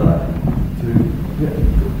 sorry.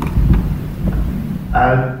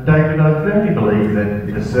 David, I firmly believe that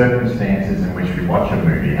the circumstances in which we watch a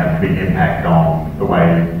movie have a big impact on the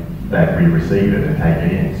way that we receive it and take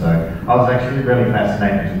it in. So I was actually really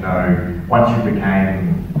fascinated to know, once you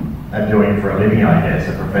became doing it for a living, I guess,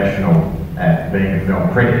 a professional at being a film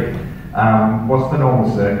critic, what's the normal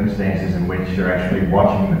circumstances in which you're actually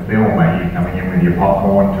watching the film? Are you coming in with your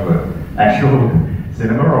popcorn to an actual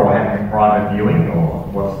cinema, or having a private viewing, or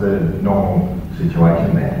what's the normal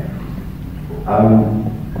situation there?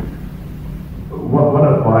 one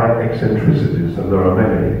of my eccentricities, and there are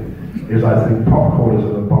many, is I think popcorn is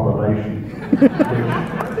an abomination,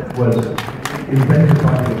 which was invented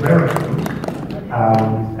by the Americans,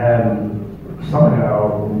 and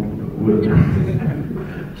somehow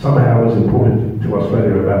was imported to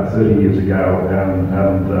Australia about 30 years ago,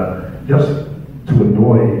 and just to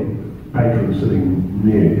annoy patrons sitting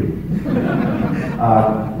near you.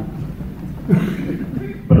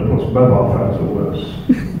 But of course, mobile phones are worse.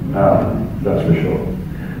 That's for sure.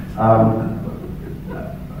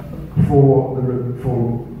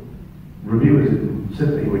 For reviewers in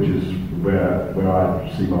Sydney, which is where I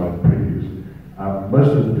see my previews, most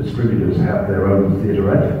of the distributors have their own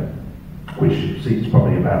theaterette, which seats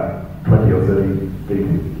probably about 20 or 30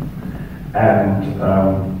 people. And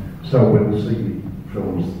so when we see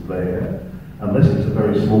films there, unless it's a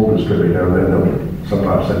very small distributor, then they'll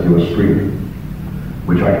sometimes send you a screening,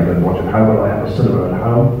 which I can then watch at home. And I have a cinema at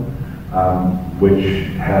home, which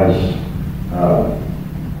has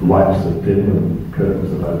lights that dim and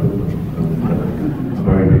curtains that open, and a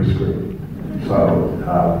very big screen. So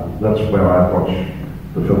that's where I watch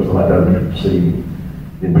the films that I don't see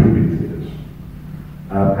in preview theatres.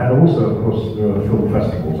 And also, of course, there are film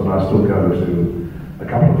festivals, and I still go to a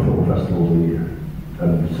couple of film festivals a year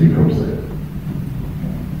and see films there.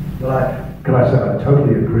 But can I say I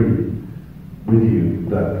totally agree with you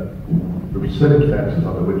that the circumstances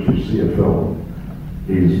under which you see a film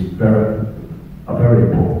are very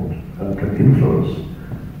important and can influence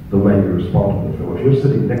the way you respond to the film. If you're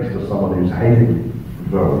sitting next to someone who's hating the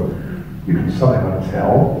film, you can somehow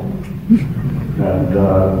tell, and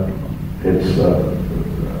it is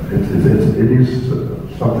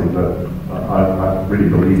something that I really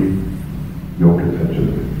believe your contention.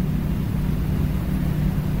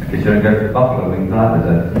 I guess you don't go for buffalo wings either,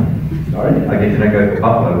 then. Sorry? I guess you don't go for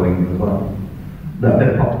buffalo wings as well. No. No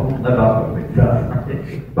buffalo wings. No.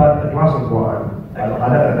 But a glass of wine, I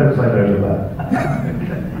don't say no to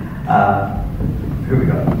that. Who we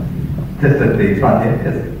got? Just at the front here,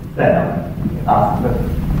 just stand up. Ask them.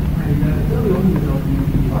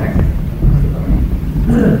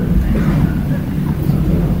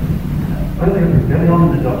 Early on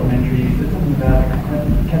in the documentary, you said something about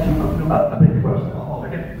catching up film. I think it was.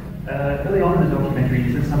 Okay. Early on in the documentary, you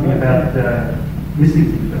said something about missing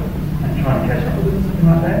some films and trying to catch up with them, something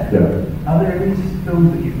like that. Yeah. Are there any films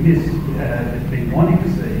that you've missed that you've been wanting to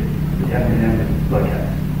see that you haven't been able to locate?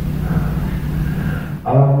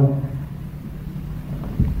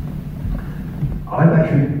 I'm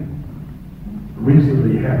actually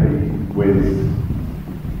reasonably happy with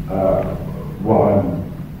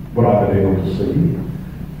what I've been able to see.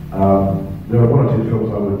 There are one or two films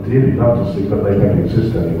I would dearly love to see, but they don't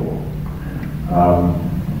exist anymore.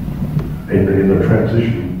 In the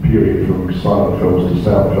transition period from silent films to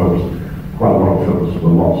sound films, quite a lot of films were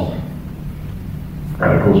lost.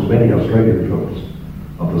 And of course, many Australian films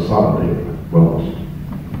of the silent era were lost,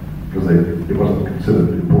 because it wasn't considered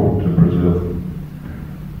important to preserve them.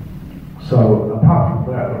 So apart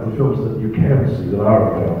from that, of the films that you can see that are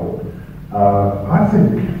available, I think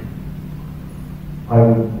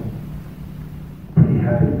I'm pretty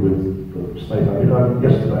happy with the state. I mean,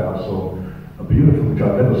 yesterday I saw a beautiful, which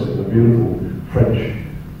I've never seen, a beautiful French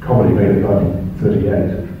comedy made in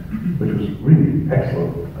 1938, which was really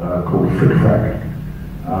excellent, called Fric Frac,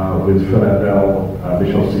 with Fernandel,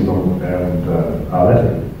 Michel Simon, and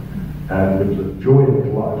Arletty. And it was a joy and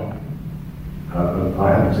delight. And I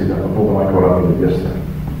hadn't seen that before, but I got up with it yesterday.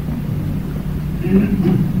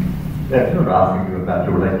 Yeah, sort of asking you about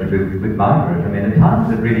your relationship with Margaret. I mean, at times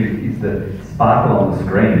it really is the sparkle on the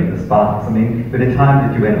screen, the sparks. I mean, but at times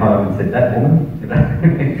that you went home and said, that woman,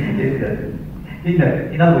 you know,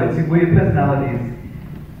 in other words, were your personalities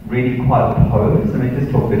really quite opposed? I mean,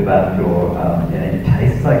 just talk a bit about your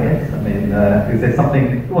tastes, I guess. I mean, is there something,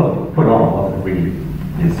 it wasn't put on, wasn't really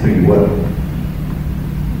just who you were?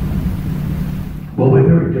 Well, we're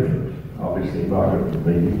very different, obviously, Margaret and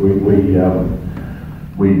me.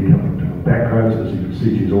 We come from different backgrounds. As you can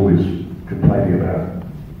see, she's always complaining about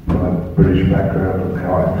my British background and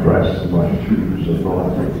how I dress and my shoes and all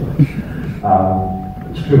that sort of thing.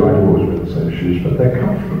 It's true, I do always wear the same shoes, but they're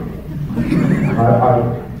comfortable.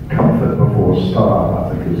 Comfort before style, I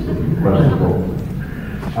think, is the most important.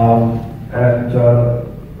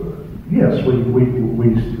 Yes, we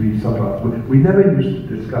sometimes, we never used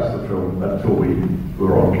to discuss the film until we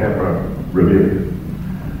were on camera reviewing it.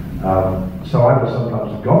 So I was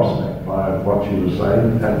sometimes gobsmacked by what she was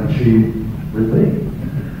saying, and she with me.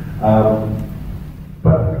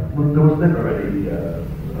 But there was never any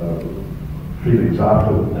feelings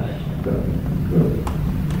afterwards.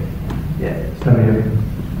 Yeah, stand here.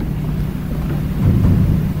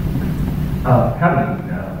 Howdy,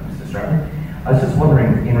 Mr. Stratton. I was just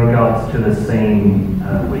wondering, in regards to the scene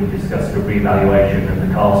where you discussed your re-evaluation of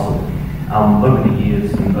the castle, over the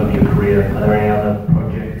years and over your career, are there any other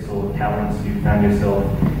projects or talents you found yourself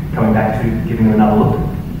coming back to, giving them another look,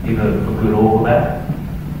 either for good or for bad?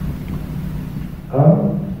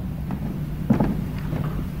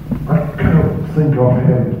 I can't think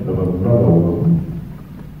offhand of another one,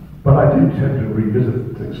 but I do tend to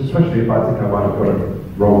revisit things, especially if I think I might have got it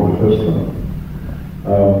wrong the first time.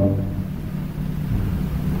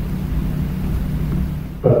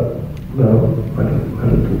 But no, I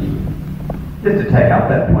don't think so. Just to take up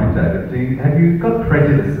that point, David, have you got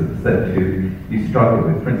prejudices that you struggle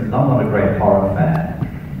with? For instance, I'm not a great horror fan,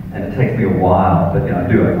 and it takes me a while, but I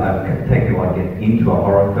take me a while to get into a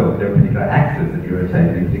horror film. There are particular actors that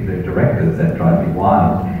irritate me, particular directors that drive me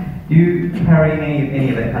wild. Do you carry any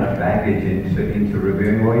of that kind of baggage into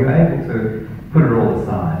reviewing, or are you able to put it all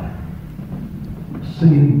aside?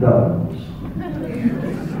 Singing nuns.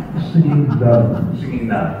 Singing nuns. Singing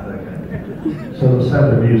nuns, okay. So the sound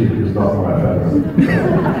of music is not my favourite.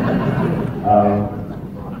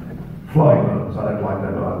 Flying nuns, I don't like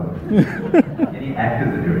that either. Any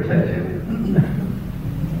actors that irritate you?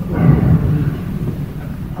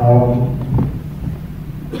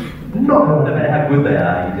 No matter how good they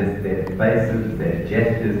are, you just their faces, their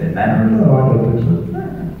gestures, their mannerisms. No, I don't think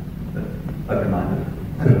so. Open-minded.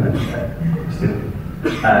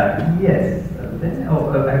 Yes.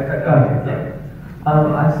 I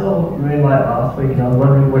saw Moonlight last week, and I was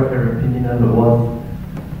wondering what your opinion of it was.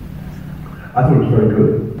 I thought it was very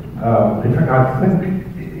good. In fact, I think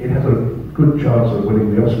it has a good chance of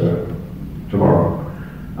winning the Oscar tomorrow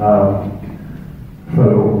for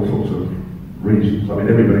all sorts of reasons. I mean,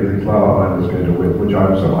 everybody thinks La La Land is going to win, which I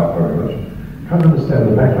also like very much. Can't understand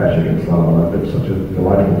the backlash against La La Land. It's such a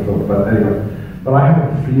delightful film. But anyway, but I have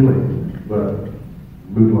a feeling that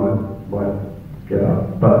Moonlight might get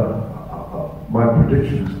up. But my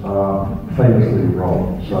predictions are famously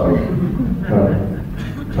wrong, so don't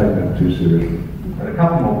take that too seriously. Got a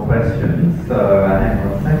couple more questions, so hang on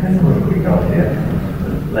a second, what have we got here? The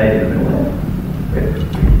lady in the middle.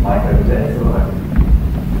 Mike over there.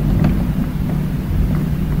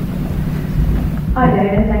 Hi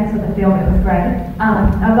David, thanks for the film, it was great.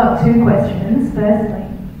 I've got two questions.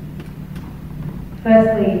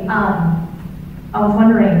 Firstly, I was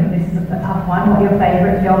wondering, this is a tough one, what your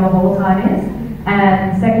favourite film of all time is?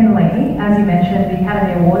 And secondly, as you mentioned, the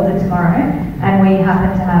Academy Awards are tomorrow, and we happen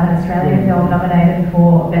to have an Australian film nominated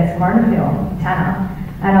for Best Foreign Film, Tanner.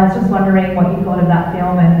 And I was just wondering what you thought of that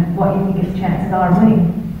film and what you think its chances are of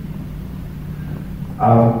winning.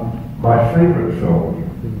 My favourite film,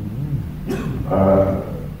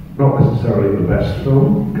 not necessarily the best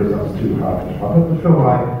film, because that's too hard to find, but the film I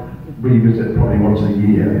revisit probably once a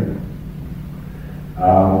year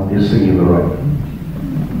is Singing in the Rain.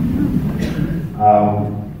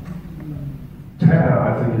 Tanner, I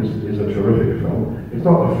think, is a terrific film. It's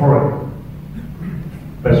not the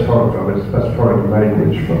best foreign film, it's the best foreign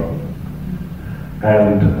language film.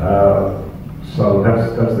 And so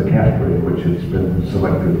that's the category in which it's been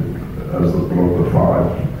selected as one of the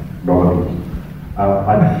 5 nominees. I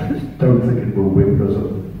don't think it will win. There's a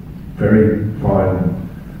very fine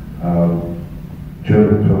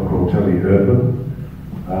German film called Tony Erdmann,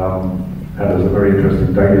 and there's a very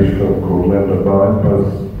interesting Danish film called Land of Mine,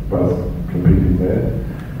 both competing there.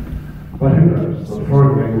 But who knows? The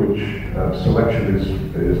foreign language selection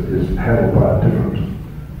is handled by a different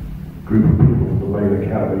group of people from the main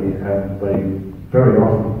academy, and they very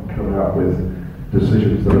often come out with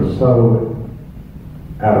decisions that are so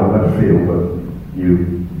out of left field that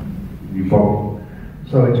you boggle.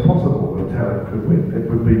 So it's possible that Tanner could win. It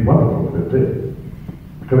would be wonderful if it did.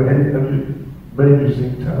 Many of you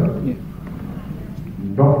seen Tanner? Yeah.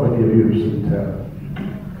 Not many of you have seen Tanner.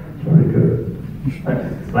 It's very good. I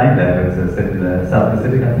just explained that. It was set in the South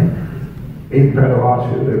Pacific, I think. In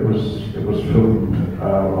Vanuatu, it was filmed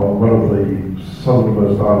on one of the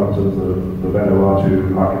southernmost islands of the Vanuatu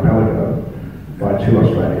archipelago by 2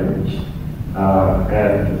 Australians,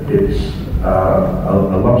 and it's a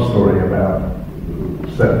love story about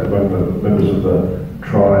set among the members of the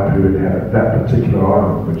tribe who inhabit that particular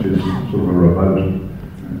island, which is sort of a remote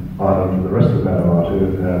island from the rest of Vanuatu,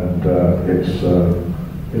 and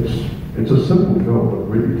it's a simple film but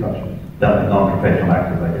really touching. Done with non-professional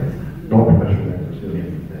actors, I guess. Non-professional actors,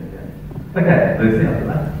 yeah. Okay, Lucy, after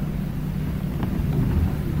that.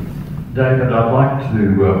 David, I'd like to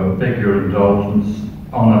beg your indulgence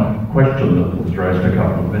on a question that was raised a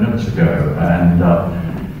couple of minutes ago, and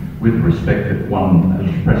with respect, if one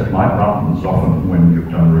has pressed my buttons often when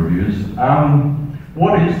you've done reviews.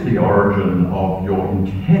 What is the origin of your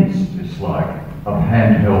intense dislike of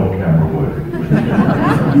handheld camera work?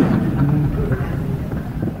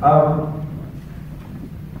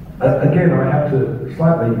 Again, I have to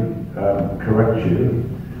slightly correct you.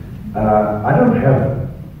 I don't have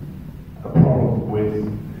a problem with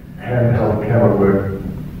handheld camera work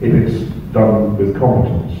if it's done with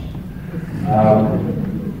competence.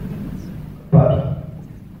 But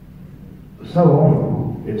so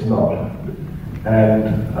often it's not. And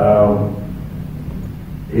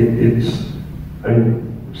I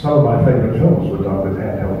mean, some of my favourite films were done with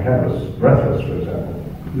handheld cameras. Breathless, for example,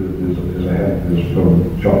 is a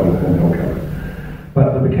film shot with a handheld camera. But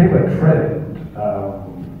there became a trend,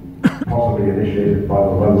 possibly initiated by the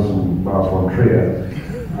loathsome Lars von Trier,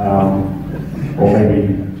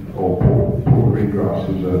 or Paul Greengrass,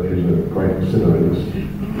 who's a great consider in this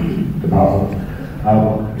department,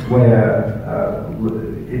 where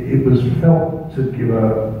it was felt to give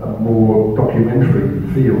a more documentary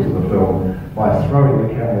feel to the film by throwing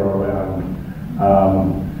the camera around,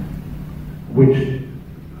 which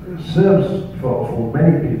serves for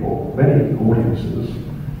many people, many audiences,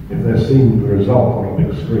 if they're seeing the result on a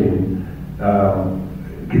big screen,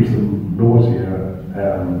 gives them nausea,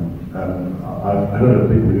 and I've heard of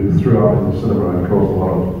people who threw up in the cinema and caused a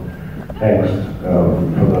lot of angst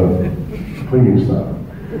for the cleaning stuff.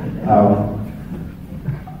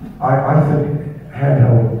 I think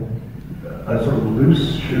handheld, a sort of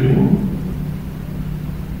loose shooting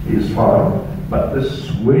is fine, but this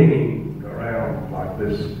swinging around like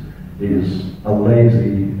this is a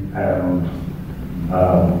lazy and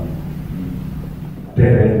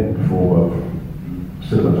dead end form of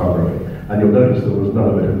cinematography. And you'll notice there was none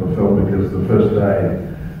of it in the film because the first day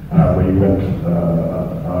we went, I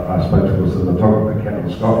spoke to the cinematographer, Kevin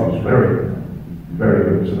Scott, who's very, very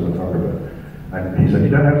good cinematographer. And he said, "You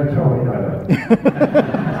don't have to tell me, I know."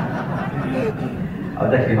 I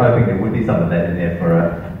was actually hoping there would be some of that in there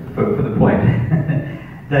for the point.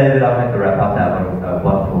 David, I'll have to wrap up now. What a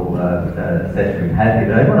wonderful session we've had here.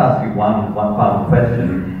 But I want to ask you one final question.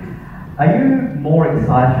 Are you more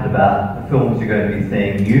excited about the films you're going to be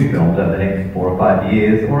seeing, new films, over the next 4 or 5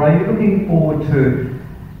 years, or are you looking forward to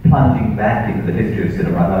plunging back into the history of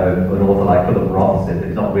cinema? I know an author like Philip Roth said that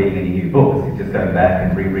he's not reading any new books, he's just going back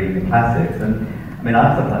and rereading the classics. And I mean,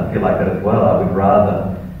 I sometimes feel like that as well. I would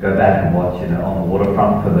rather go back and watch, On the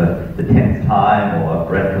Waterfront for the 10th time, or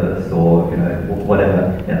Breathless, or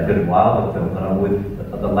whatever, Good Wilder film than I would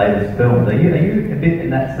the latest films. Are you a bit in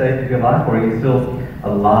that stage of your life, or are you still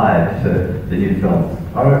alive to the new films?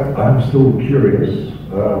 I'm still curious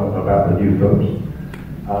about the new films.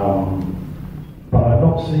 But I'm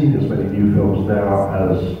not seeing as many new films now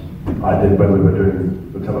as I did when we were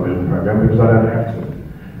doing the television program, because I don't have to.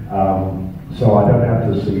 So I don't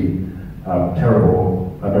have to see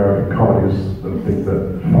terrible American comedies that think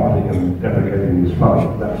that farting and defecating is funny,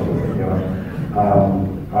 that sort of thing.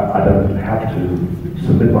 I don't have to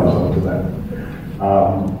submit myself to that.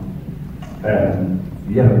 And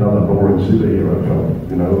yet another boring superhero film.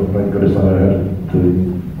 Thank goodness I don't have to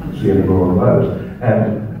see any more of those. And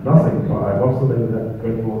nothing by, what's the name of that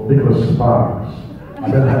great one? Nicholas Sparks. I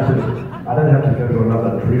don't have to go to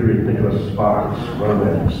another dreary Nicholas Sparks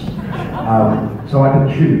romance. So I can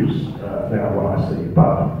choose now what I see.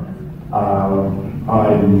 But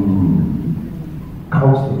I'm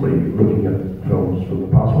constantly looking at films from the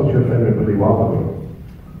past. What's your favourite Billy Wilder film?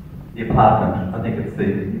 The Apartment. I think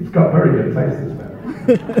it's got very good taste, this man.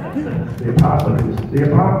 The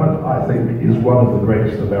Apartment, I think, is one of the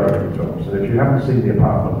greatest American films. And if you haven't seen The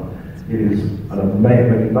Apartment, it is an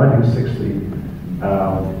amazing 1960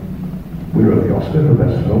 winner of the Oscar for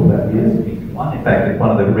Best Film that year. In fact, it's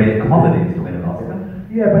one of the rare comedies to win an Oscar.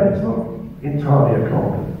 Yeah, but it's not entirely a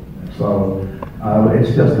comedy. So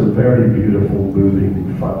it's just a very beautiful,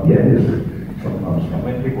 moving, fun. Yeah, it is. Sometimes fun.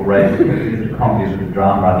 When people raise is it a comedy, is it a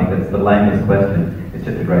drama, I think that's the lamest question. It's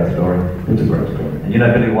just a great story. It's a great story.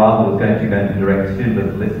 And Billy Wilder was going to direct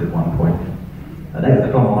Schindler's List at one point. And that's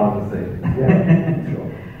the film I wanted to see. Yeah, sure.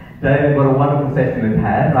 David, what a wonderful session we've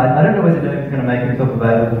had. I don't know whether David's going to make himself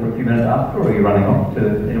available for a few minutes after, or are you running off to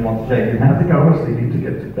anyone wants to shake his hand? I think I honestly need to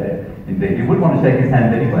get to bed. Indeed. You would want to shake his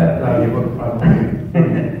hand anyway. No, you wouldn't.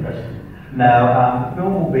 Now, the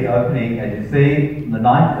film will be opening, as you see, on the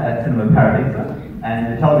 9th at Cinema Paradiso, and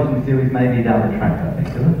the television series may be down the track, I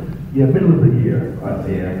think, isn't it? Yeah, middle of the year, I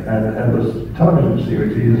think. Yeah. And the television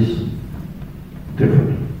series is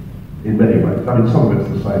different in many ways. I mean, some of it's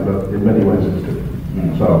the same, but in many ways it's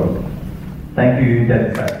different. So, thank you,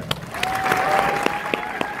 David Stratton.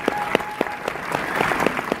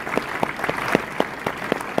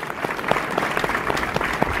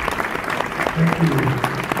 Thank you.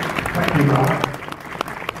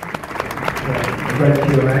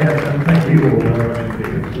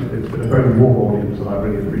 very warm audience, and I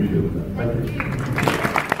really appreciate that. Thank you.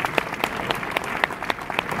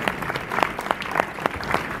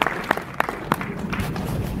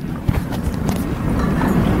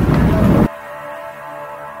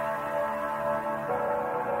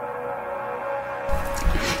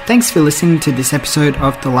 Thanks for listening to this episode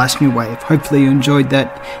of The Last New Wave. Hopefully you enjoyed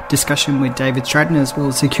that discussion with David Stratton, as well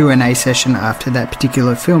as the Q&A session after that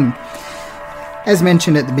particular film. As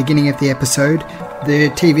mentioned at the beginning of the episode,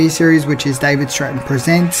 the TV series, which is David Stratton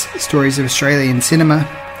Presents Stories of Australian Cinema,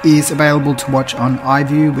 is available to watch on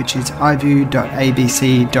iView, which is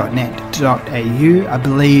iview.abc.net.au. I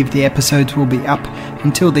believe the episodes will be up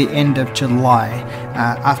until the end of July.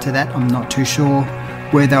 After that, I'm not too sure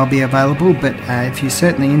where they'll be available, but if you're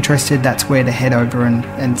certainly interested, that's where to head over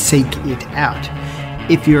and seek it out.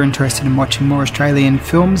 If you're interested in watching more Australian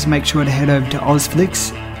films, make sure to head over to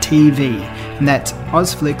Ozflix TV, and that's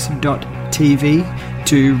ozflix.tv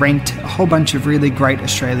to rent a whole bunch of really great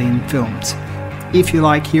Australian films. If you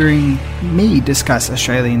like hearing me discuss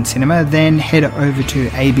Australian cinema, then head over to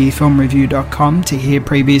abfilmreview.com to hear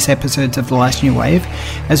previous episodes of The Last New Wave,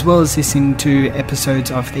 as well as listening to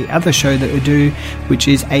episodes of the other show that we do, which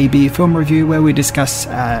is AB Film Review, where we discuss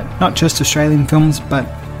not just Australian films, but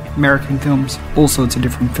American films, all sorts of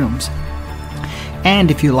different films.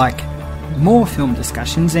 And if you like more film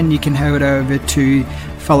discussions, then you can head over to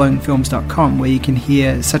followingfilms.com, where you can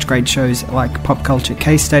hear such great shows like Pop Culture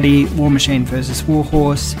Case Study, War Machine vs.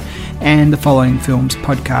 Warhorse, and the Following Films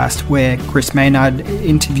podcast, where Chris Maynard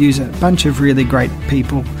interviews a bunch of really great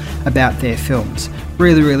people about their films.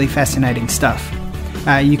 Really, really fascinating stuff.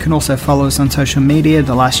 You can also follow us on social media,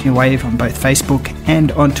 The Last New Wave, on both Facebook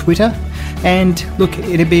and on Twitter. And look,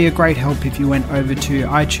 it'd be a great help if you went over to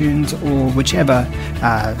iTunes or whichever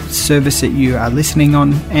service that you are listening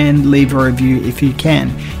on and leave a review if you can.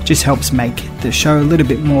 It just helps make the show a little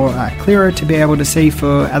bit more clearer to be able to see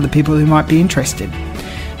for other people who might be interested.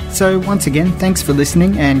 So once again, thanks for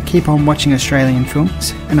listening, and keep on watching Australian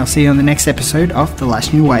films, and I'll see you on the next episode of The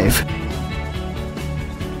Last New Wave.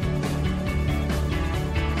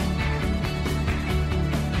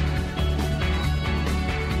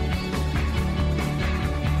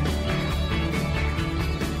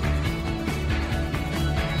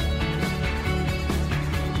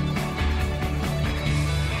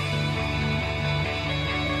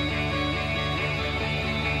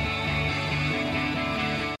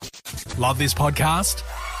 Love this podcast?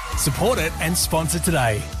 Support it and sponsor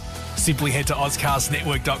today. Simply head to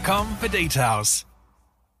ozcastnetwork.com for details.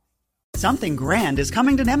 Something grand is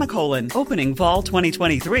coming to Nemacolin. Opening fall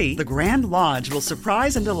 2023, the Grand Lodge will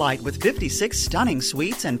surprise and delight with 56 stunning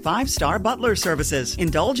suites and 5-star butler services.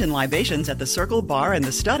 Indulge in libations at the Circle Bar and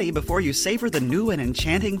the Study before you savor the new and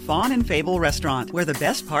enchanting Fawn and Fable restaurant, where the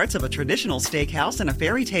best parts of a traditional steakhouse and a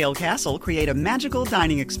fairy tale castle create a magical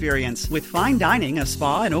dining experience. With fine dining, a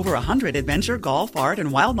spa, and over 100 adventure, golf, art,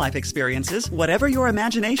 and wildlife experiences, whatever your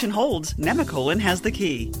imagination holds, Nemacolin has the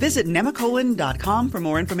key. Visit nemacolin.com for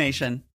more information.